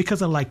 And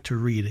because I like to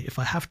read, if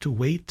I have to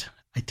wait,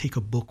 I take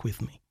a book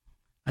with me.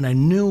 And I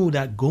knew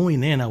that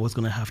going in, I was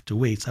going to have to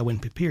wait. So I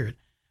went prepared.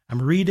 I'm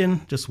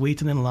reading, just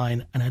waiting in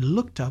line. And I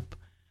looked up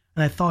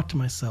and I thought to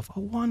myself, I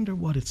wonder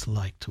what it's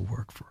like to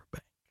work for a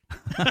bank.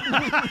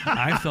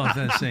 I thought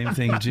that same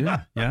thing too.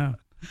 Yeah.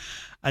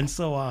 And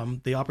so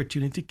the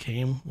opportunity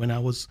came when I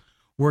was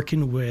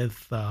working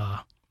with...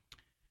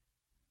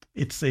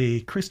 it's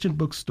a Christian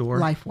bookstore.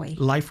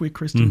 Lifeway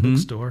Christian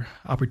bookstore.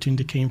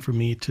 Opportunity came for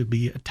me to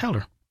be a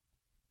teller.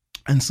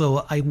 And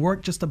so I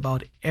worked just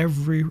about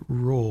every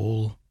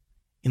role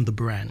in the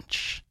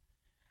branch.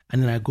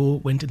 And then I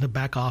went in the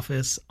back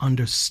office,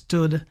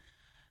 understood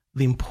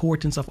the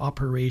importance of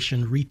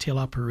operation, retail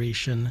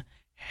operation,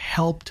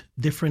 helped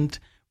different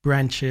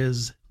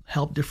branches,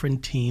 helped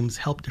different teams,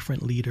 helped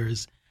different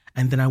leaders.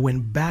 And then I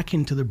went back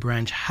into the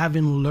branch,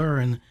 having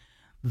learned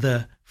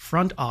the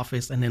front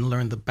office and then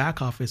learned the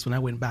back office. When I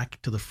went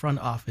back to the front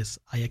office,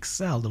 I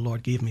excelled. The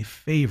Lord gave me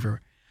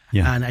favor.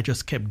 Yeah. And I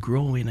just kept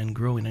growing and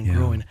growing and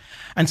growing.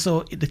 And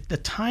so the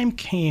time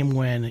came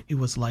when it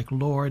was like,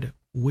 Lord,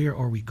 where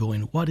are we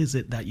going? What is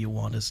it that you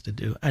want us to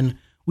do? And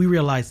we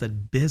realized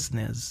that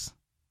business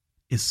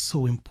is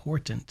so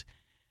important.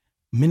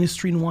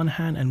 Ministry in one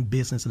hand and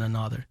business in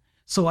another.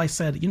 So I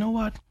said, you know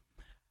what?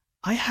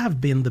 I have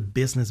been the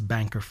business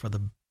banker for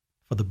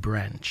the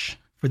branch,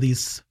 for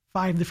these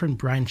 5 different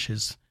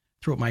branches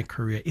throughout my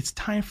career. It's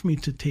time for me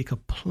to take a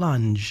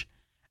plunge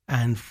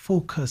and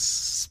focus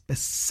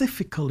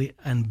specifically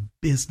on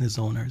business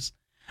owners.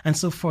 And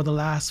so for the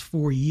last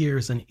 4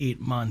 years and 8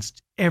 months,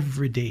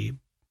 every day,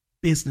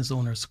 business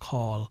owners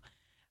call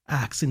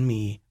asking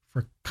me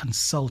for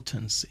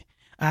consultancy,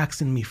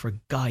 asking me for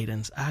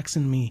guidance,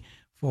 asking me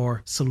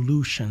for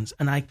solutions.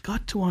 And I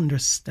got to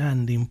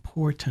understand the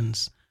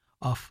importance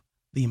of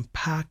the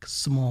impact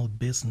small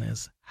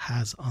business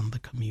has on the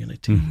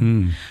community.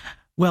 Mm-hmm.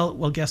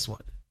 Well, guess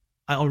what?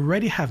 I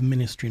already have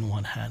ministry in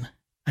one hand,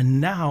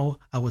 and now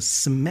I was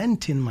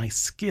cementing my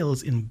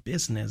skills in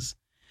business.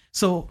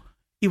 So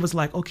it was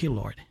like, okay,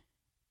 Lord,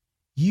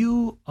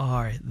 you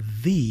are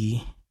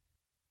the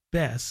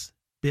best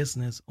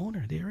business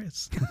owner there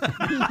is.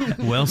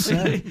 Well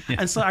said.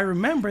 And so I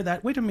remember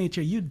that, wait a minute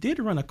here, you did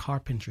run a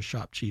carpenter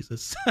shop,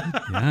 Jesus.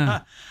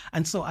 Yeah.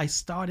 And so I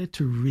started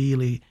to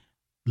really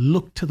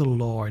look to the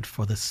Lord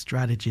for the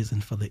strategies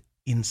and for the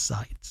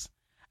insights.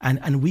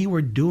 And we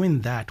were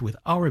doing that with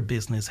our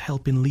business,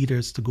 helping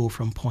leaders to go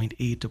from point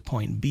A to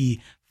point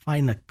B,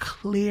 find a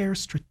clear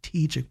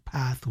strategic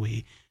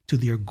pathway to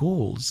their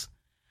goals.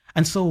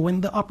 And so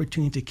when the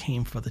opportunity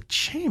came for the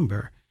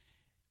chamber,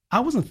 I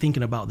wasn't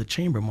thinking about the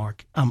chamber,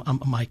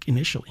 Mike,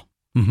 initially.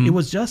 Mm-hmm. It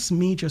was just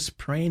me just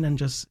praying and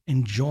just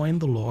enjoying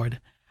the Lord.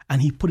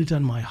 And he put it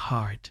on my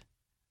heart,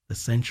 the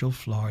Central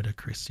Florida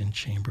Christian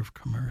Chamber of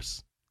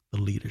Commerce, the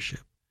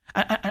leadership.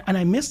 And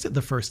I missed it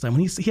the first time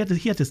when he had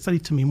to study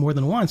it to me more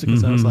than once,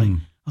 because I was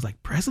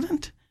like,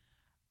 President?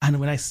 And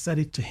when I said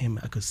it to him,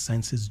 I could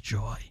sense his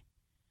joy.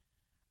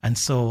 And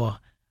so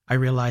I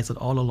realized that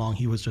all along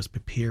he was just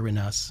preparing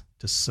us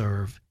to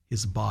serve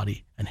his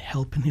body and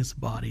helping his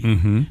body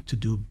to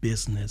do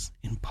business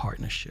in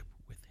partnership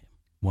with him.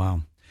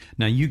 Wow.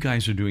 Now you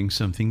guys are doing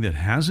something that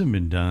hasn't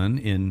been done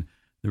in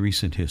the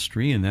recent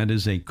history, and that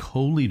is a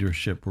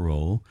co-leadership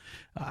role.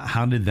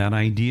 How did that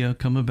idea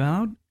come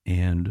about?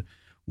 And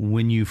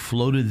when you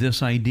floated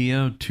this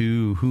idea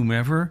to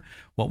whomever,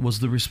 what was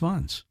the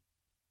response?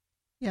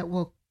 Yeah,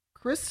 well,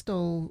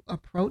 Krystal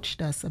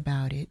approached us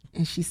about it,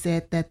 and she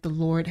said that the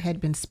Lord had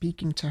been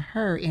speaking to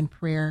her in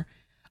prayer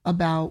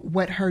about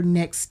what her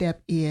next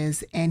step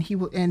is, and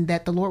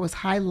that the Lord was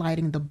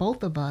highlighting the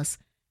both of us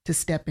to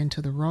step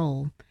into the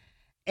role.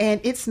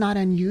 And it's not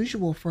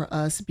unusual for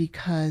us,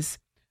 because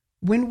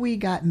when we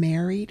got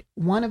married,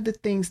 one of the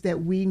things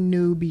that we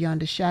knew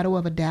beyond a shadow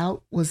of a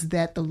doubt was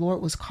that the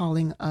Lord was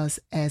calling us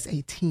as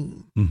a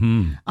team.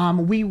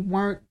 Mm-hmm. We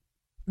weren't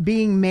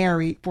being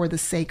married for the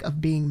sake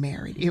of being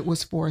married. It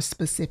was for a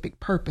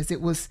specific purpose.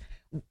 It was,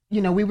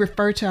 we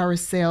refer to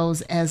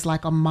ourselves as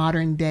like a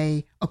modern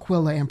day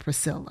Aquila and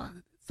Priscilla.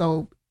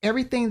 So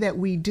everything that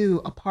we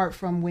do, apart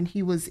from when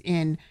he was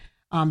in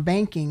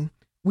banking,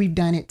 we've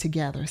done it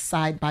together,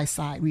 side by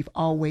side. We've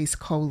always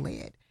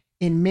co-led.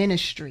 In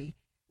ministry,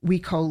 we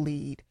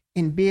co-lead.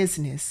 In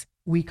business,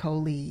 we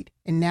co-lead.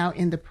 And now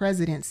in the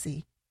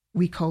presidency,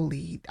 we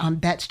co-lead.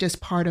 That's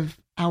just part of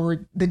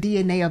the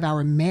DNA of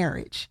our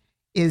marriage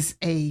is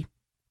a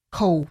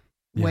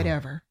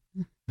whatever.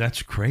 Yeah.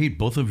 That's great.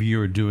 Both of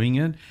you are doing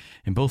it,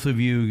 and both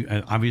of you,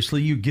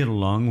 obviously, you get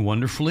along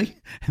wonderfully,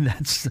 and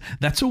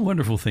that's a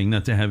wonderful thing.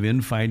 Not to have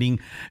infighting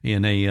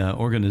in a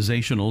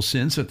organizational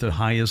sense at the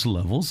highest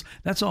levels.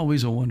 That's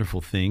always a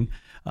wonderful thing.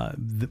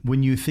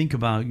 When you think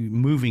about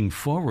moving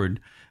forward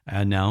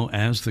now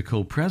as the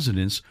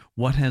co-presidents,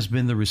 what has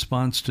been the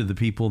response to the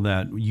people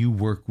that you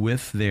work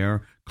with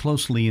there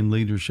closely in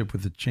leadership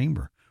with the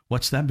chamber?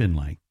 What's that been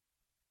like?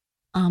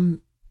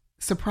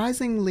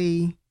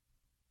 Surprisingly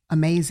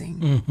amazing.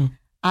 Mm-hmm.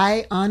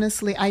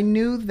 I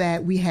knew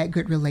that we had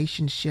good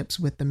relationships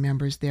with the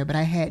members there, but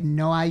I had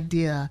no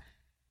idea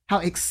how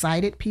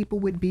excited people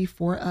would be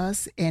for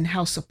us and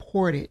how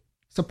supportive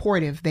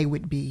they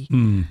would be.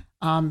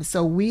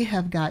 So we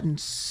have gotten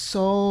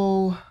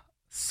so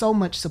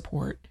much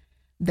support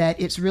that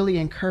it's really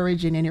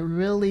encouraging, and it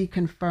really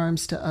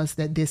confirms to us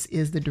that this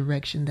is the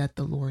direction that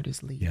the Lord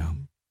is leading. Yeah.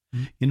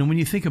 When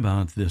you think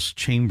about this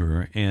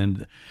chamber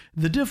and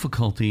the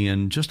difficulty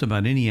in just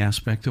about any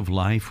aspect of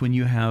life, when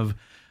you have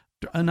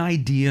an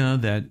idea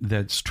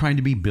that's trying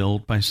to be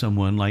built by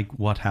someone, like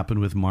what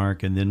happened with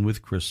Mark and then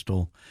with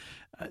Krystal,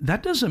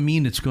 that doesn't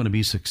mean it's going to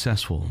be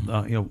successful.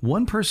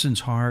 One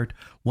person's heart,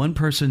 one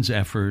person's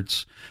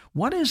efforts.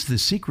 What is the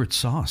secret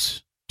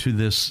sauce to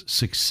this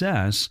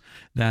success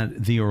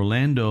that the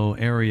Orlando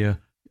area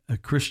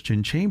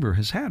Christian Chamber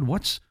has had?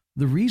 What's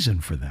the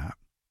reason for that?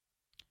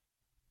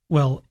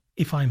 Well,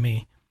 if I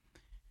may,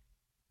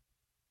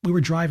 we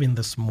were driving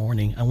this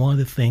morning, and one of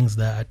the things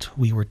that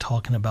we were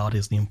talking about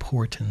is the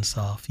importance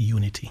of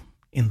unity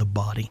in the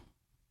body.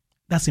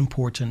 That's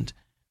important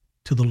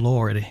to the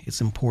Lord. It's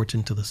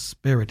important to the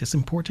Spirit. It's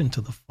important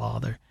to the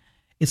Father.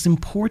 It's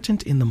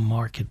important in the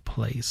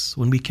marketplace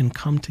when we can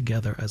come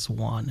together as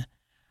one.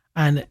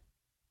 And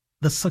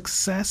the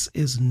success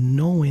is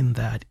knowing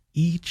that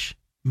each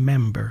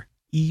member,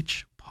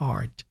 each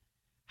part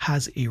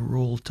has a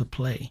role to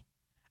play,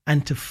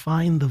 and to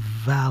find the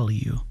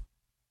value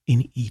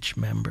in each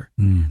member.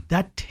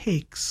 That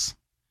takes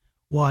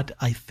what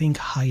I think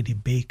Heidi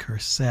Baker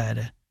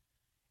said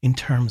in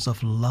terms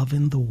of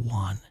loving the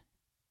one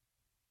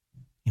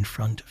in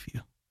front of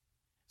you.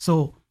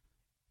 So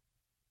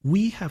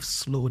we have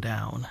slowed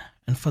down,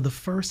 and for the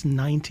first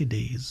 90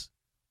 days,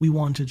 we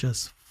want to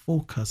just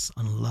focus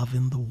on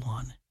loving the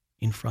one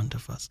in front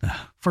of us.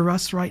 For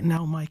us right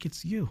now, Mike,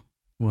 it's you.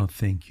 Well,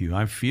 thank you.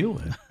 I feel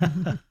it.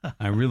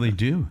 I really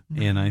do.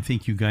 And I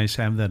think you guys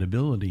have that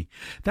ability.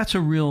 That's a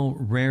real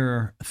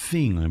rare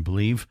thing, I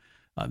believe,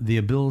 the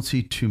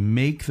ability to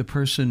make the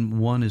person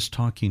one is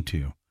talking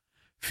to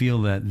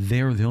feel that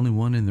they're the only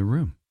one in the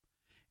room.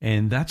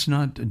 And that's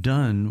not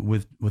done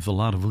with a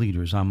lot of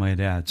leaders, I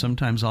might add.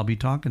 Sometimes I'll be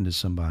talking to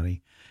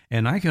somebody,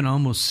 and I can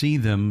almost see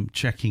them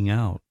checking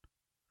out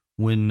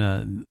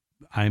when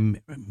I'm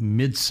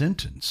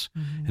mid-sentence.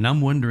 And I'm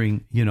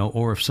wondering,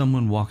 or if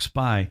someone walks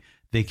by,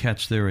 they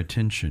catch their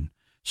attention.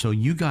 So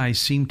you guys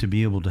seem to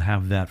be able to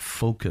have that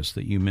focus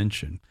that you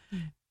mentioned.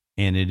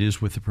 And it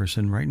is with the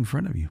person right in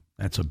front of you.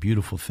 That's a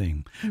beautiful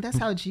thing. And that's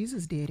how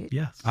Jesus did it.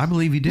 Yes. I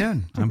believe he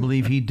did. I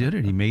believe he did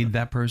it. He made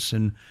that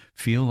person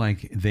feel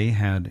like they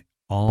had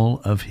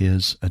all of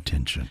his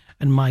attention.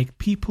 And Mike,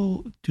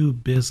 people do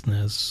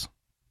business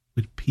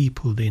with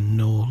people they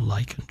know,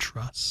 like, and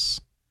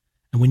trust.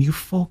 And when you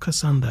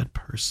focus on that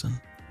person,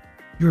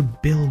 you're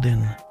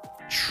building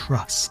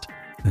trust.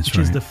 Which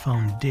is the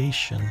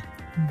foundation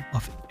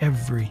of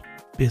every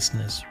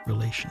business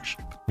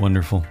relationship.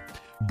 Wonderful.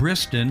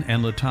 Bristan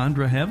and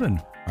LaTondra Heaven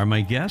are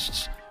my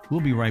guests. We'll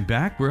be right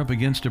back. We're up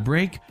against a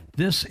break.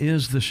 This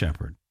is The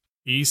Shepherd.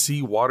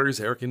 EC Waters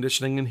Air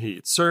Conditioning and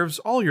Heat serves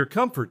all your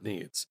comfort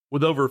needs.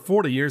 With over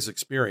 40 years'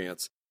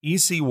 experience,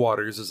 EC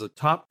Waters is a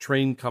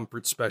top-trained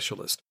comfort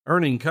specialist,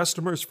 earning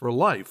customers for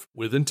life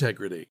with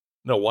integrity.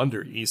 No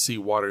wonder EC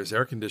Waters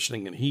Air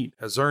Conditioning and Heat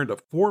has earned a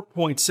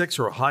 4.6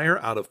 or higher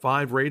out of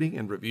 5 rating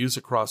and reviews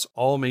across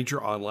all major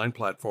online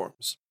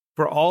platforms.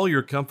 For all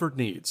your comfort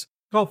needs,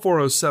 call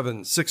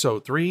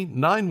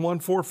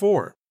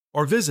 407-603-9144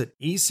 or visit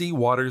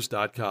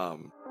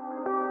ecwaters.com.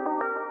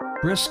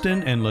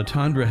 Bristan and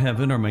LaTondra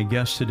Heaven are my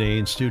guests today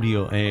in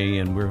Studio A,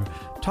 and we're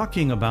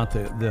talking about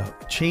the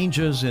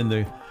changes in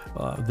the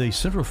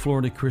Central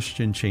Florida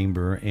Christian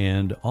Chamber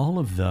and all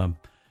of the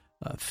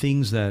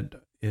things that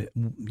it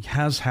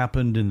has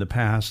happened in the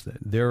past.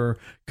 They're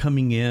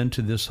coming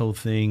into this whole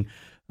thing.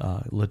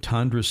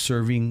 LaTondra's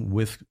serving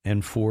with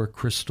and for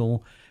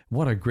Krystal.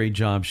 What a great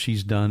job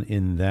she's done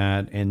in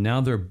that. And now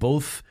they're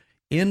both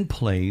in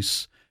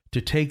place to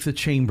take the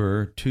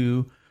chamber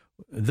to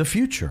the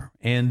future.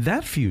 And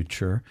that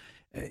future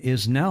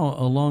is now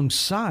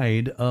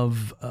alongside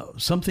of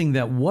something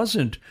that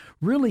wasn't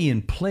really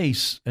in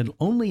place and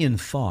only in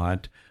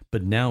thought,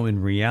 but now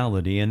in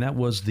reality. And that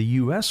was the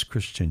U.S.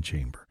 Christian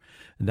Chamber.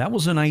 That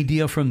was an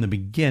idea from the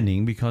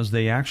beginning because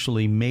they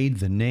actually made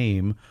the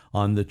name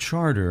on the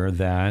charter and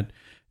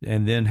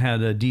then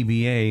had a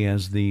DBA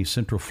as the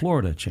Central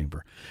Florida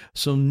Chamber.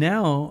 So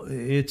now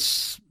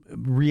it's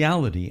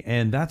reality,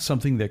 and that's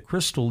something that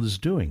Krystal is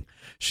doing.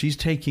 She's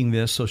taking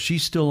this, so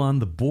she's still on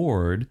the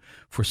board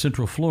for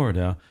Central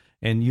Florida,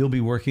 and you'll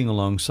be working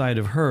alongside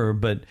of her,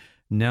 but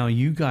now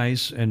you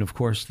guys, and of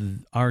course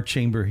our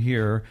chamber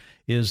here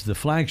is the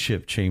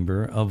flagship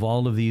chamber of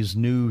all of these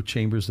new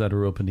chambers that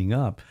are opening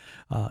up.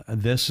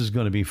 This is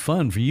going to be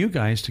fun for you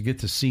guys to get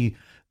to see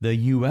the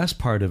U.S.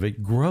 part of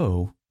it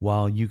grow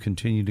while you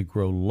continue to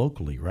grow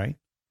locally, right?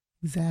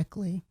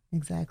 Exactly.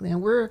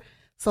 And we're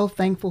so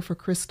thankful for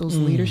Krystal's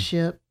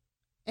leadership,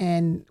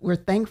 and we're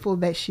thankful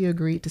that she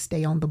agreed to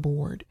stay on the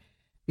board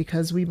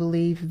because we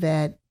believe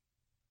that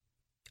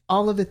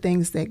all of the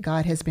things that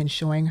God has been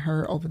showing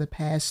her over the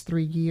past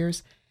 3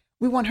 years,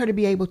 we want her to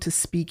be able to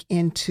speak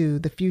into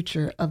the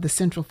future of the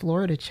Central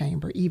Florida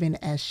Chamber, even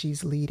as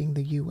she's leading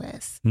the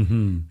U.S.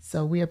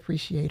 So we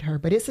appreciate her,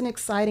 but it's an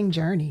exciting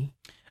journey.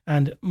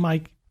 And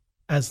Mike,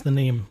 as the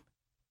name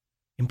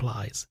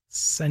implies,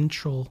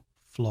 Central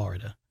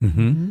Florida.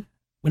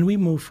 When we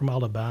moved from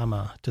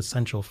Alabama to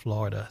Central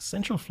Florida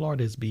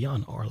is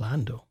beyond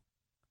Orlando.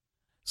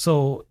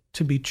 So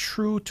to be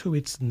true to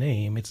its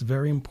name, it's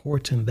very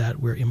important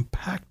that we're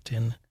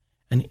impacting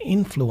and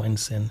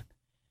influencing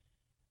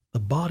the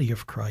body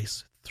of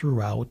Christ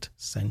throughout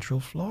Central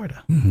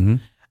Florida.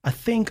 I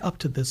think up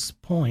to this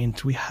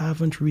point, we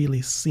haven't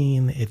really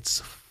seen its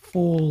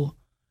full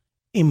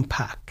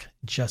impact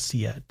just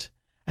yet.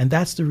 And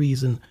that's the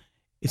reason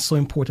it's so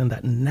important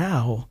that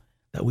now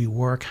that we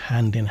work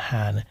hand in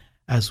hand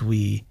as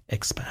we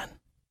expand.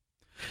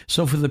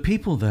 So for the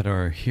people that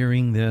are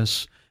hearing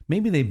this,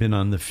 Maybe they've been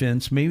on the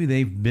fence. Maybe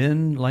they've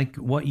been like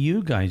what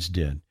you guys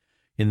did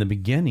in the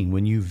beginning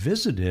when you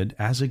visited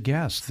as a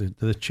guest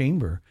the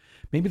chamber.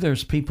 Maybe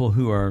there's people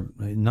who are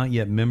not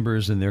yet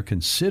members and they're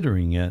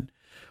considering it.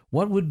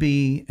 What would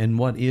be and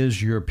what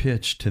is your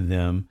pitch to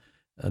them,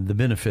 the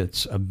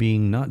benefits of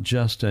being not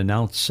just an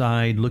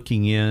outside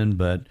looking in,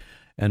 but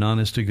an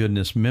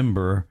honest-to-goodness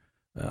member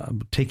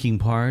taking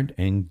part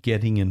and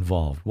getting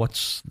involved?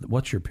 What's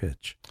your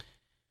pitch?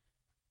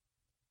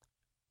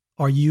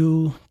 Are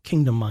you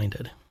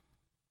kingdom-minded?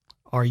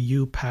 Are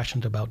you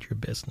passionate about your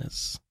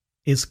business?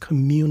 Is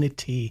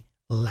community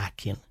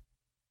lacking?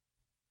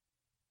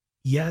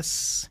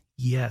 Yes,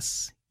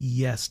 yes,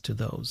 yes to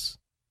those.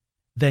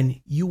 Then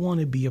you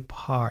want to be a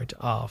part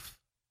of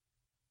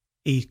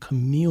a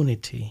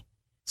community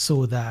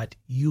so that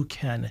you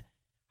can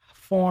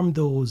form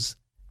those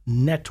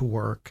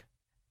network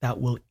that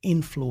will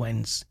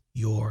influence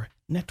your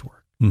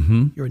network,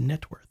 your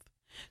net worth.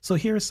 So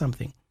here's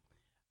something.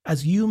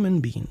 As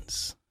human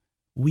beings,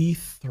 we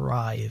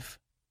thrive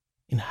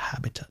in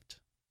habitat,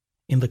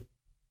 in the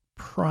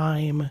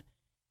prime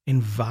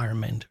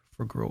environment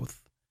for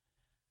growth.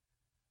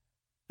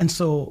 And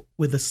so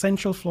with the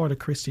Central Florida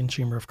Christian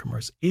Chamber of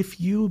Commerce, if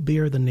you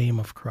bear the name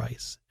of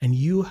Christ and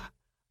you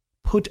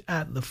put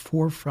at the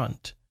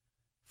forefront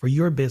for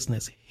your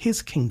business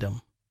his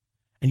kingdom,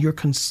 and you're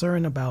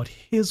concerned about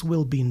his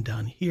will being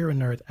done here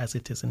on earth as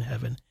it is in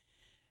heaven,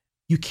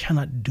 you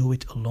cannot do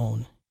it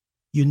alone.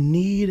 You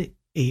need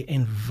an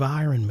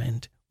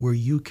environment where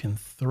you can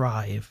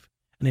thrive,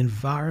 an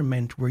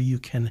environment where you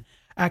can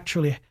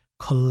actually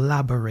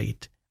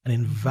collaborate, an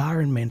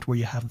environment where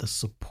you have the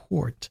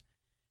support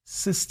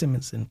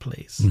systems in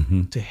place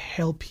to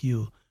help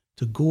you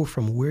to go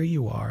from where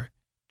you are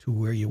to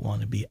where you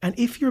want to be. And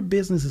if your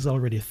business is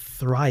already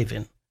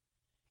thriving,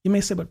 you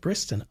may say, but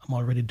Bristan, I'm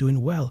already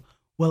doing well.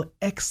 Well,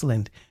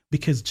 excellent,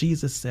 because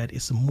Jesus said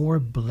it's more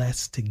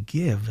blessed to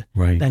give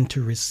than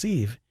to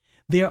receive.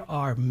 There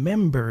are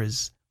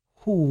members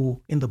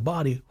who in the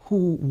body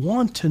who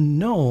want to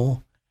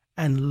know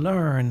and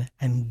learn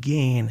and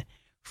gain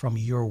from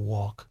your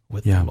walk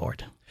with the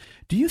Lord.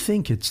 Do you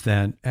think it's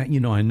that, I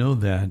know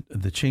that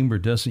the chamber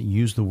doesn't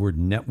use the word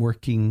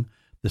networking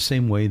the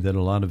same way that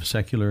a lot of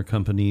secular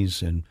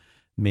companies and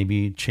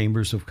maybe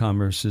chambers of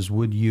commerces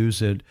would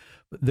use it,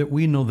 that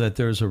we know that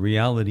there's a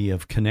reality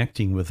of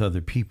connecting with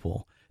other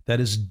people that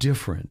is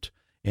different.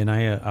 And I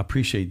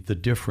appreciate the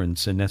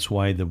difference, and that's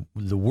why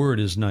the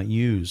word is not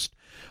used.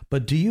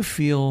 But do you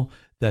feel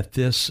that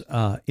this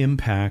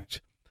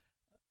impact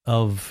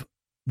of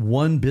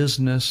one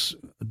business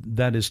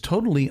that is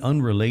totally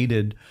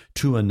unrelated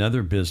to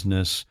another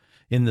business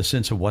in the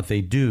sense of what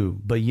they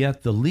do, but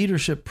yet the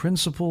leadership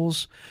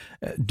principles,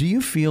 do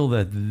you feel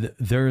that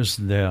there's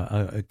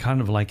the kind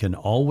of like an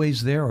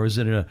always there, or is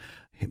it a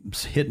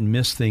hit and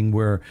miss thing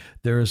where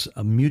there's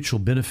a mutual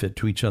benefit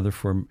to each other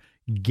for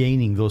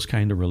gaining those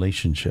kind of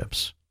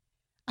relationships?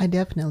 I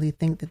definitely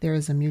think that there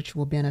is a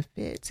mutual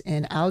benefit.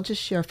 And I'll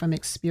just share from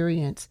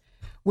experience.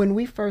 When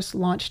we first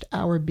launched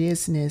our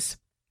business,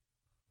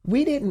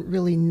 we didn't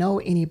really know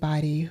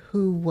anybody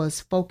who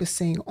was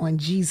focusing on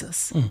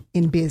Jesus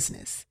in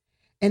business.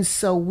 And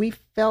so we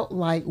felt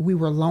like we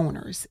were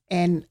loners.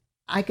 And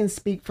I can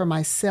speak for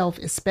myself,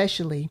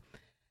 especially.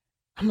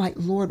 I'm like,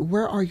 Lord,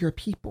 where are your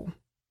people?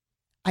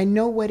 I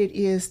know what it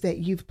is that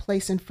you've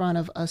placed in front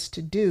of us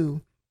to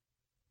do,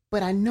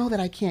 but I know that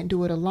I can't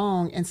do it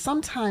alone. And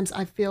sometimes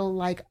I feel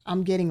like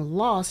I'm getting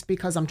lost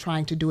because I'm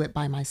trying to do it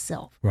by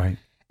myself. Right.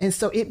 And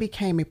so it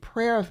became a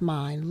prayer of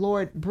mine,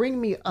 Lord,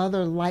 bring me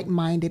other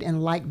like-minded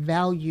and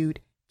like-valued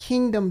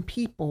kingdom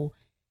people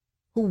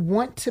who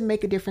want to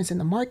make a difference in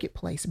the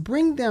marketplace.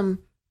 Bring them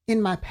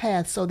in my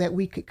path so that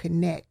we could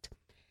connect.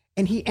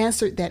 And he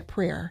answered that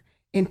prayer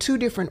in two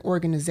different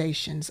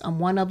organizations.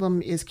 One of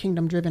them is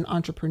Kingdom Driven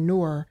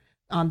Entrepreneur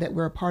that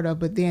we're a part of,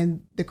 but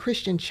then the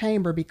Christian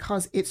Chamber,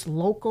 because it's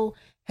local,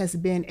 has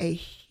been a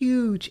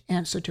huge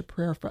answer to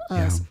prayer for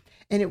us. Yeah.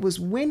 And it was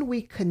when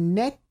we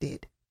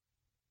connected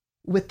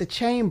with the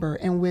chamber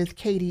and with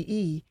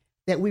KDE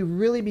that we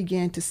really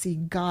began to see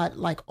God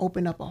like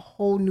open up a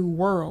whole new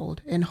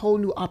world and whole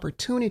new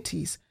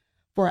opportunities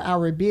for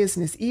our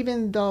business,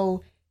 even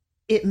though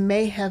it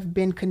may have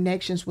been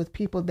connections with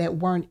people that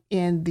weren't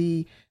in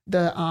the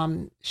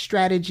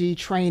strategy,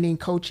 training,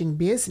 coaching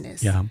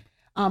business. Yeah.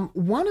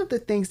 One of the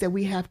things that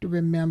we have to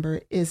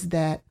remember is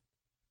that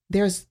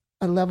there's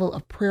a level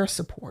of prayer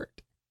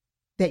support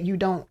that you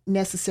don't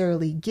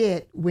necessarily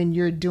get when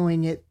you're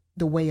doing it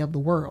the way of the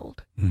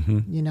world,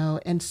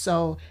 and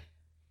so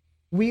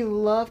we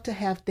love to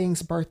have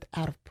things birthed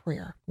out of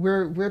prayer.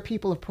 We're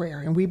people of prayer,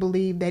 and we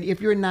believe that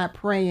if you're not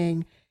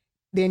praying,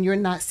 then you're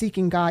not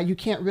seeking God. You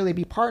can't really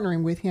be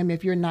partnering with him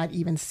if you're not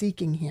even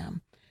seeking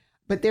him.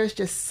 But there's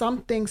just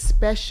something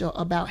special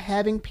about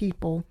having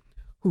people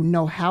who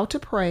know how to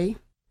pray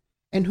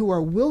and who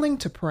are willing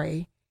to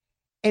pray.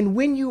 And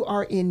when you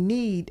are in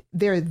need,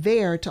 they're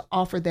there to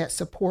offer that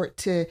support,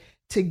 to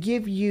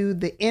give you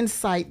the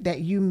insight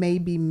that you may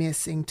be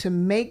missing, to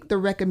make the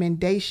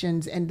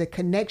recommendations and the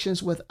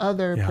connections with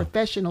other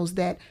professionals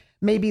that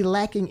may be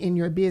lacking in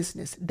your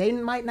business. They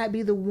might not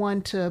be the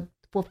one to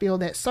fulfill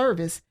that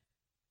service,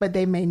 but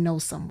they may know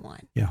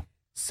someone. Yeah.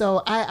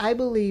 So I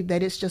believe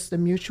that it's just a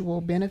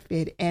mutual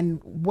benefit.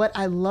 And what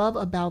I love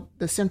about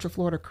the Central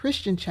Florida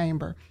Christian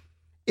Chamber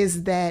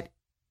is that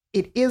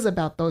it is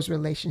about those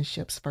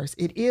relationships first.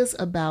 It is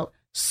about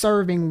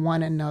serving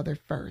one another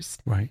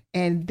first. Right.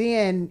 And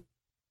then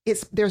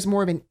there's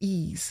more of an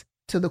ease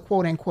to the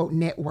quote unquote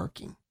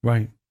networking.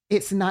 Right.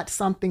 It's not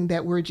something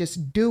that we're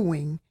just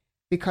doing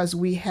because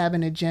we have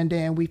an agenda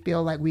and we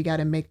feel like we got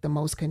to make the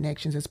most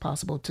connections as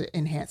possible to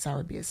enhance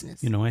our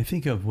business. You know, I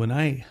think of when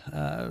I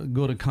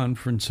go to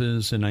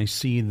conferences and I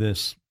see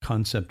this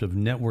concept of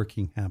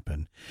networking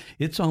happen,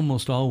 it's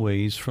almost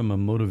always from a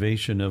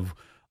motivation of,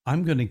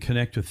 I'm going to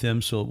connect with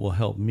them so it will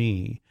help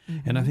me.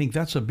 Mm-hmm. And I think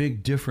that's a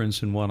big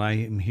difference in what I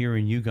am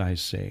hearing you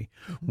guys say.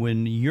 Mm-hmm.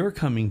 When you're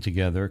coming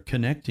together,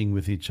 connecting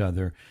with each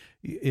other,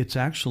 it's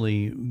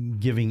actually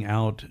giving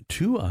out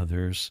to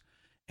others.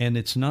 And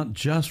it's not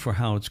just for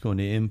how it's going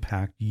to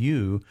impact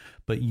you,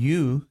 but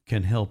you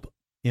can help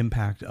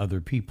impact other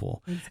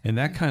people. Exactly. And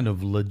that kind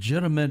of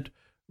legitimate,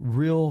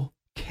 real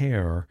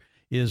care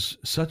is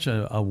such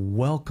a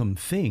welcome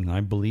thing,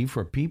 I believe,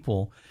 for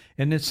people.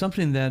 And it's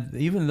something that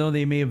even though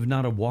they may have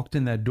not have walked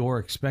in that door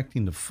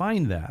expecting to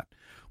find that,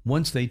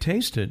 once they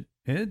taste it,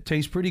 it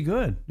tastes pretty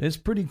good. It's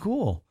pretty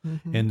cool.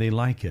 Mm-hmm. And they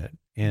like it.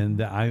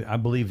 And I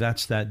believe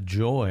that's that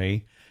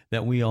joy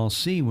that we all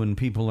see when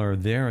people are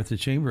there at the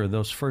chamber.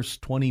 Those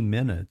first 20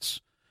 minutes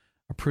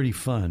are pretty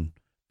fun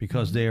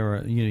because mm-hmm. they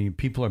are,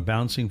 people are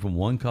bouncing from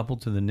one couple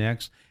to the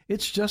next.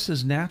 It's just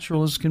as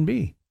natural as can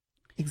be.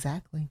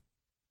 Exactly.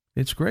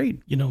 It's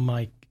great. You know,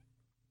 Mike,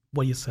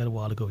 what you said a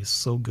while ago is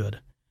so good.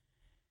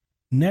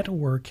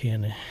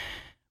 Networking,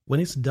 when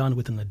it's done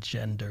with an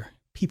agenda,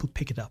 people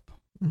pick it up.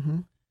 Mm-hmm.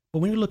 But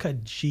when you look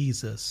at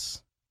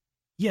Jesus,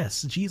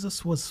 yes,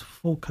 Jesus was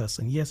focused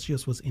and yes,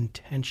 Jesus was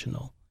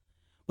intentional.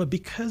 But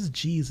because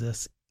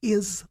Jesus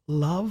is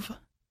love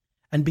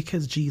and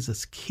because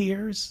Jesus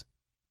cares,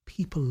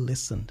 people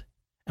listened.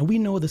 And we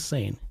know the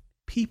saying,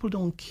 people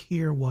don't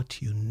care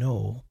what you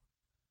know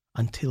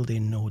until they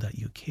know that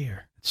you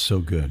care. It's so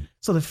good.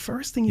 So the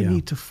first thing you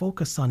need to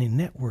focus on in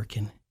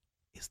networking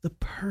is the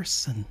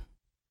person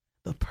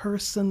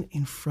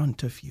in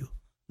front of you.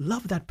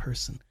 Love that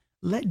person.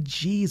 Let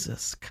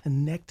Jesus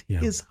connect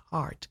his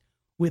heart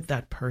with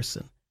that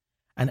person.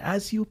 And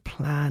as you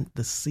plant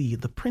the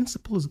seed, the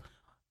principles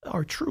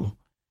are true.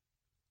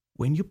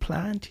 When you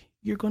plant,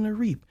 you're going to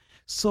reap.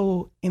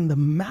 So in the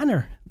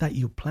manner that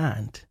you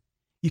plant,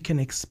 you can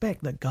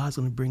expect that God's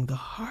going to bring the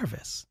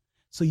harvest.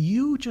 So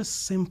you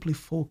just simply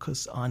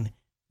focus on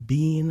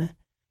being,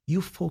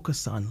 you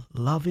focus on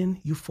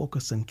loving, you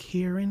focus on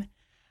caring,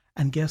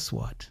 and guess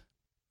what?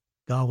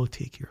 God will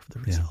take care of the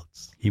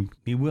results.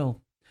 He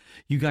will.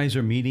 You guys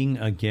are meeting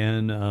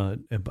again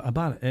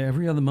about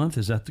every other month.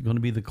 Is that going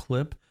to be the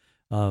clip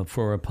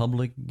for a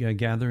public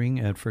gathering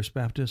at First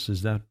Baptist?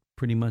 Is that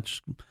pretty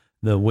much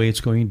the way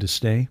it's going to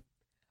stay?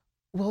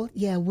 Well,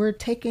 yeah, we're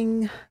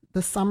taking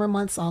the summer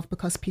months off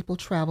because people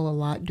travel a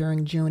lot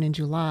during June and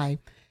July.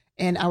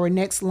 And our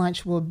next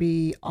lunch will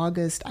be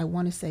August, I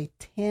want to say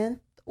 10th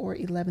or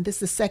 11th. This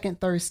is the second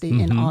Thursday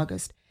in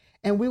August.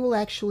 And we will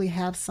actually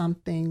have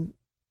something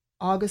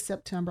August,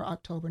 September,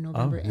 October,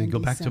 November, and go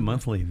December. Back to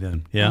monthly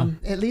then. Yeah.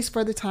 At least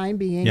for the time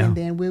being. Yeah. And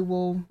then we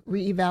will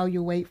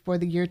reevaluate for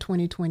the year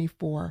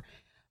 2024.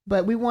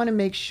 But we want to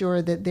make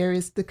sure that there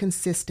is the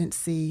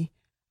consistency,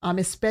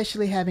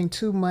 especially having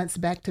 2 months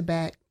back to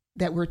back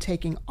that we're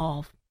taking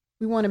off.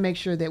 We want to make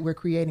sure that we're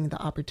creating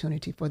the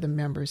opportunity for the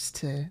members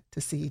to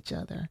see each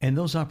other. And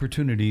those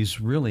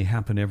opportunities really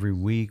happen every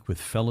week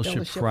with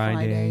Fellowship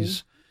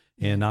Fridays.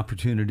 And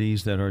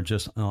opportunities that are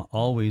just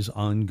always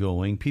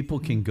ongoing. People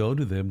can go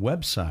to the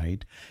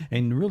website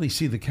and really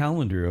see the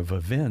calendar of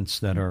events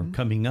that are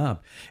coming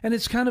up. And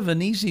it's kind of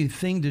an easy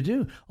thing to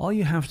do. All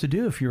you have to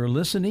do, if you're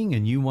listening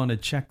and you want to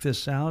check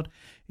this out,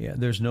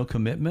 there's no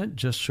commitment.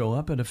 Just show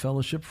up at a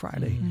Fellowship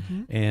Friday.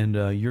 And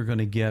you're going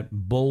to get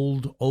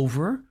bowled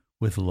over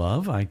with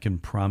love. I can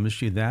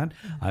promise you that.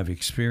 I've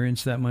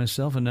experienced that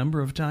myself a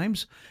number of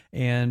times.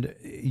 And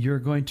you're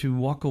going to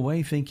walk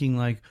away thinking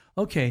like,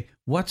 okay,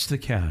 what's the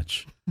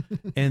catch?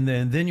 And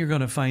then you're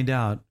going to find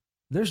out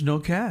there's no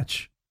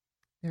catch.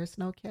 There's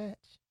no catch.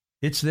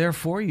 It's there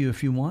for you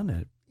if you want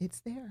it.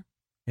 It's there.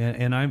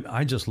 And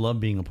I just love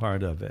being a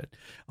part of it.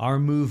 Our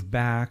move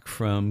back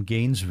from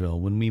Gainesville,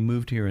 when we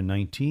moved here in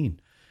 19,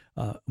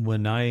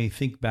 when I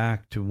think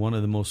back to one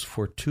of the most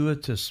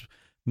fortuitous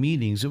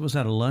meetings, it was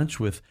at a lunch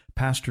with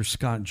Pastor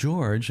Scott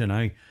George, and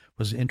I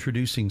was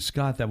introducing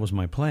Scott. That was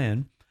my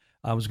plan.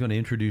 I was going to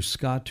introduce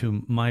Scott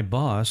to my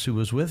boss who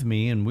was with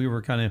me, and we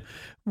were kind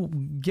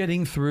of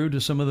getting through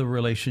to some of the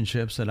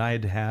relationships that I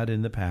had had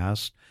in the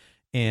past.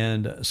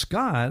 And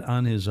Scott,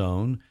 on his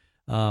own,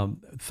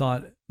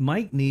 thought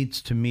Mike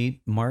needs to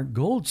meet Mark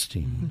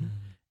Goldstein.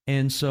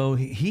 And so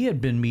he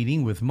had been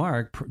meeting with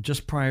Mark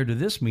just prior to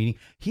this meeting.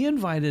 He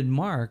invited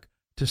Mark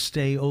to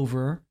stay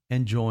over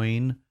and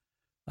join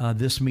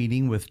this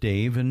meeting with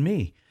Dave and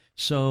me.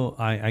 So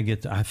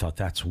I thought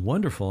that's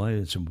wonderful.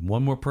 It's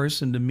one more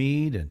person to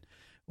meet, and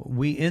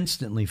we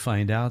instantly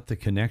find out the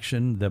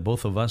connection that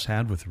both of us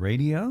had with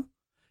radio.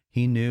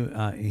 He knew,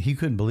 he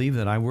couldn't believe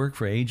that I worked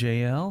for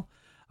AJL.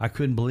 I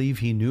couldn't believe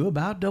he knew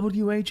about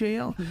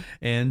WHAL. Mm-hmm.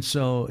 And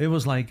so it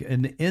was like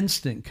an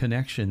instant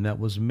connection that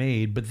was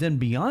made. But then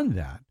beyond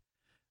that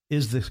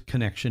is this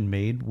connection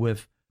made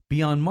with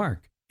Beyond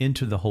Mark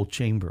into the whole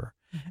chamber.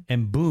 Mm-hmm.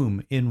 And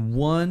boom, in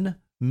one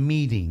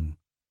meeting,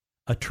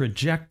 a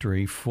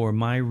trajectory for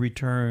my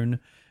return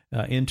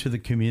into the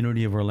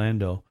community of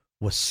Orlando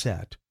was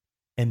set.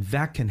 And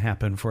that can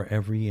happen for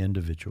every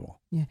individual.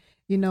 Yeah.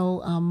 You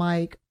know,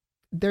 Mike,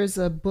 there's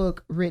a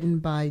book written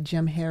by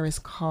Jim Harris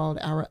called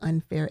Our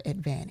Unfair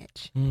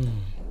Advantage.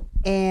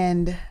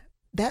 And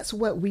that's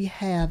what we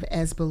have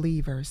as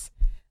believers.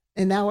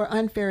 And our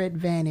unfair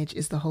advantage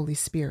is the Holy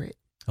Spirit.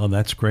 Oh,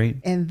 that's great.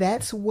 And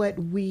that's what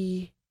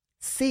we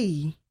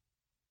see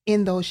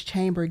in those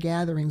chamber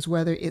gatherings,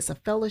 whether it's a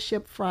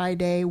fellowship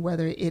Friday,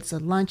 whether it's a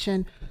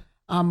luncheon,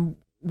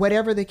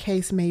 whatever the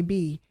case may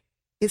be,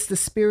 it's the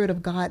Spirit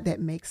of God that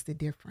makes the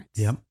difference.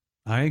 Yep,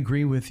 I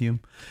agree with you.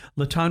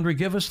 LaTondra,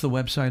 give us the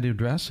website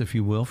address, if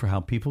you will, for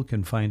how people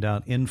can find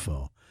out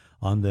info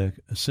on the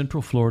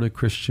Central Florida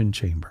Christian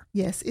Chamber.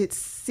 Yes,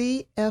 it's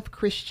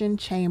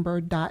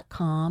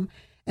cfchristianchamber.com.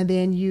 And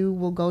then you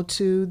will go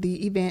to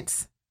the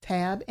events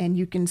tab and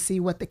you can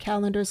see what the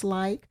calendar's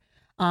like.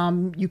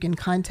 You can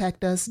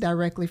contact us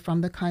directly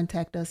from the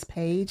Contact Us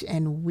page,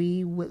 and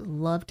we would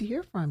love to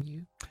hear from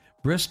you.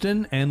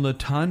 Bristan and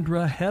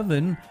LaTondra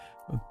Heaven,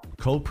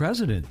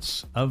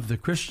 co-presidents of the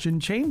Christian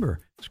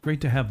Chamber. It's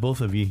great to have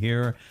both of you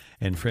here.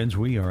 And friends,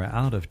 we are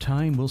out of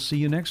time. We'll see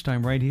you next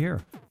time right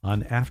here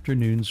on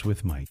Afternoons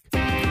with Mike.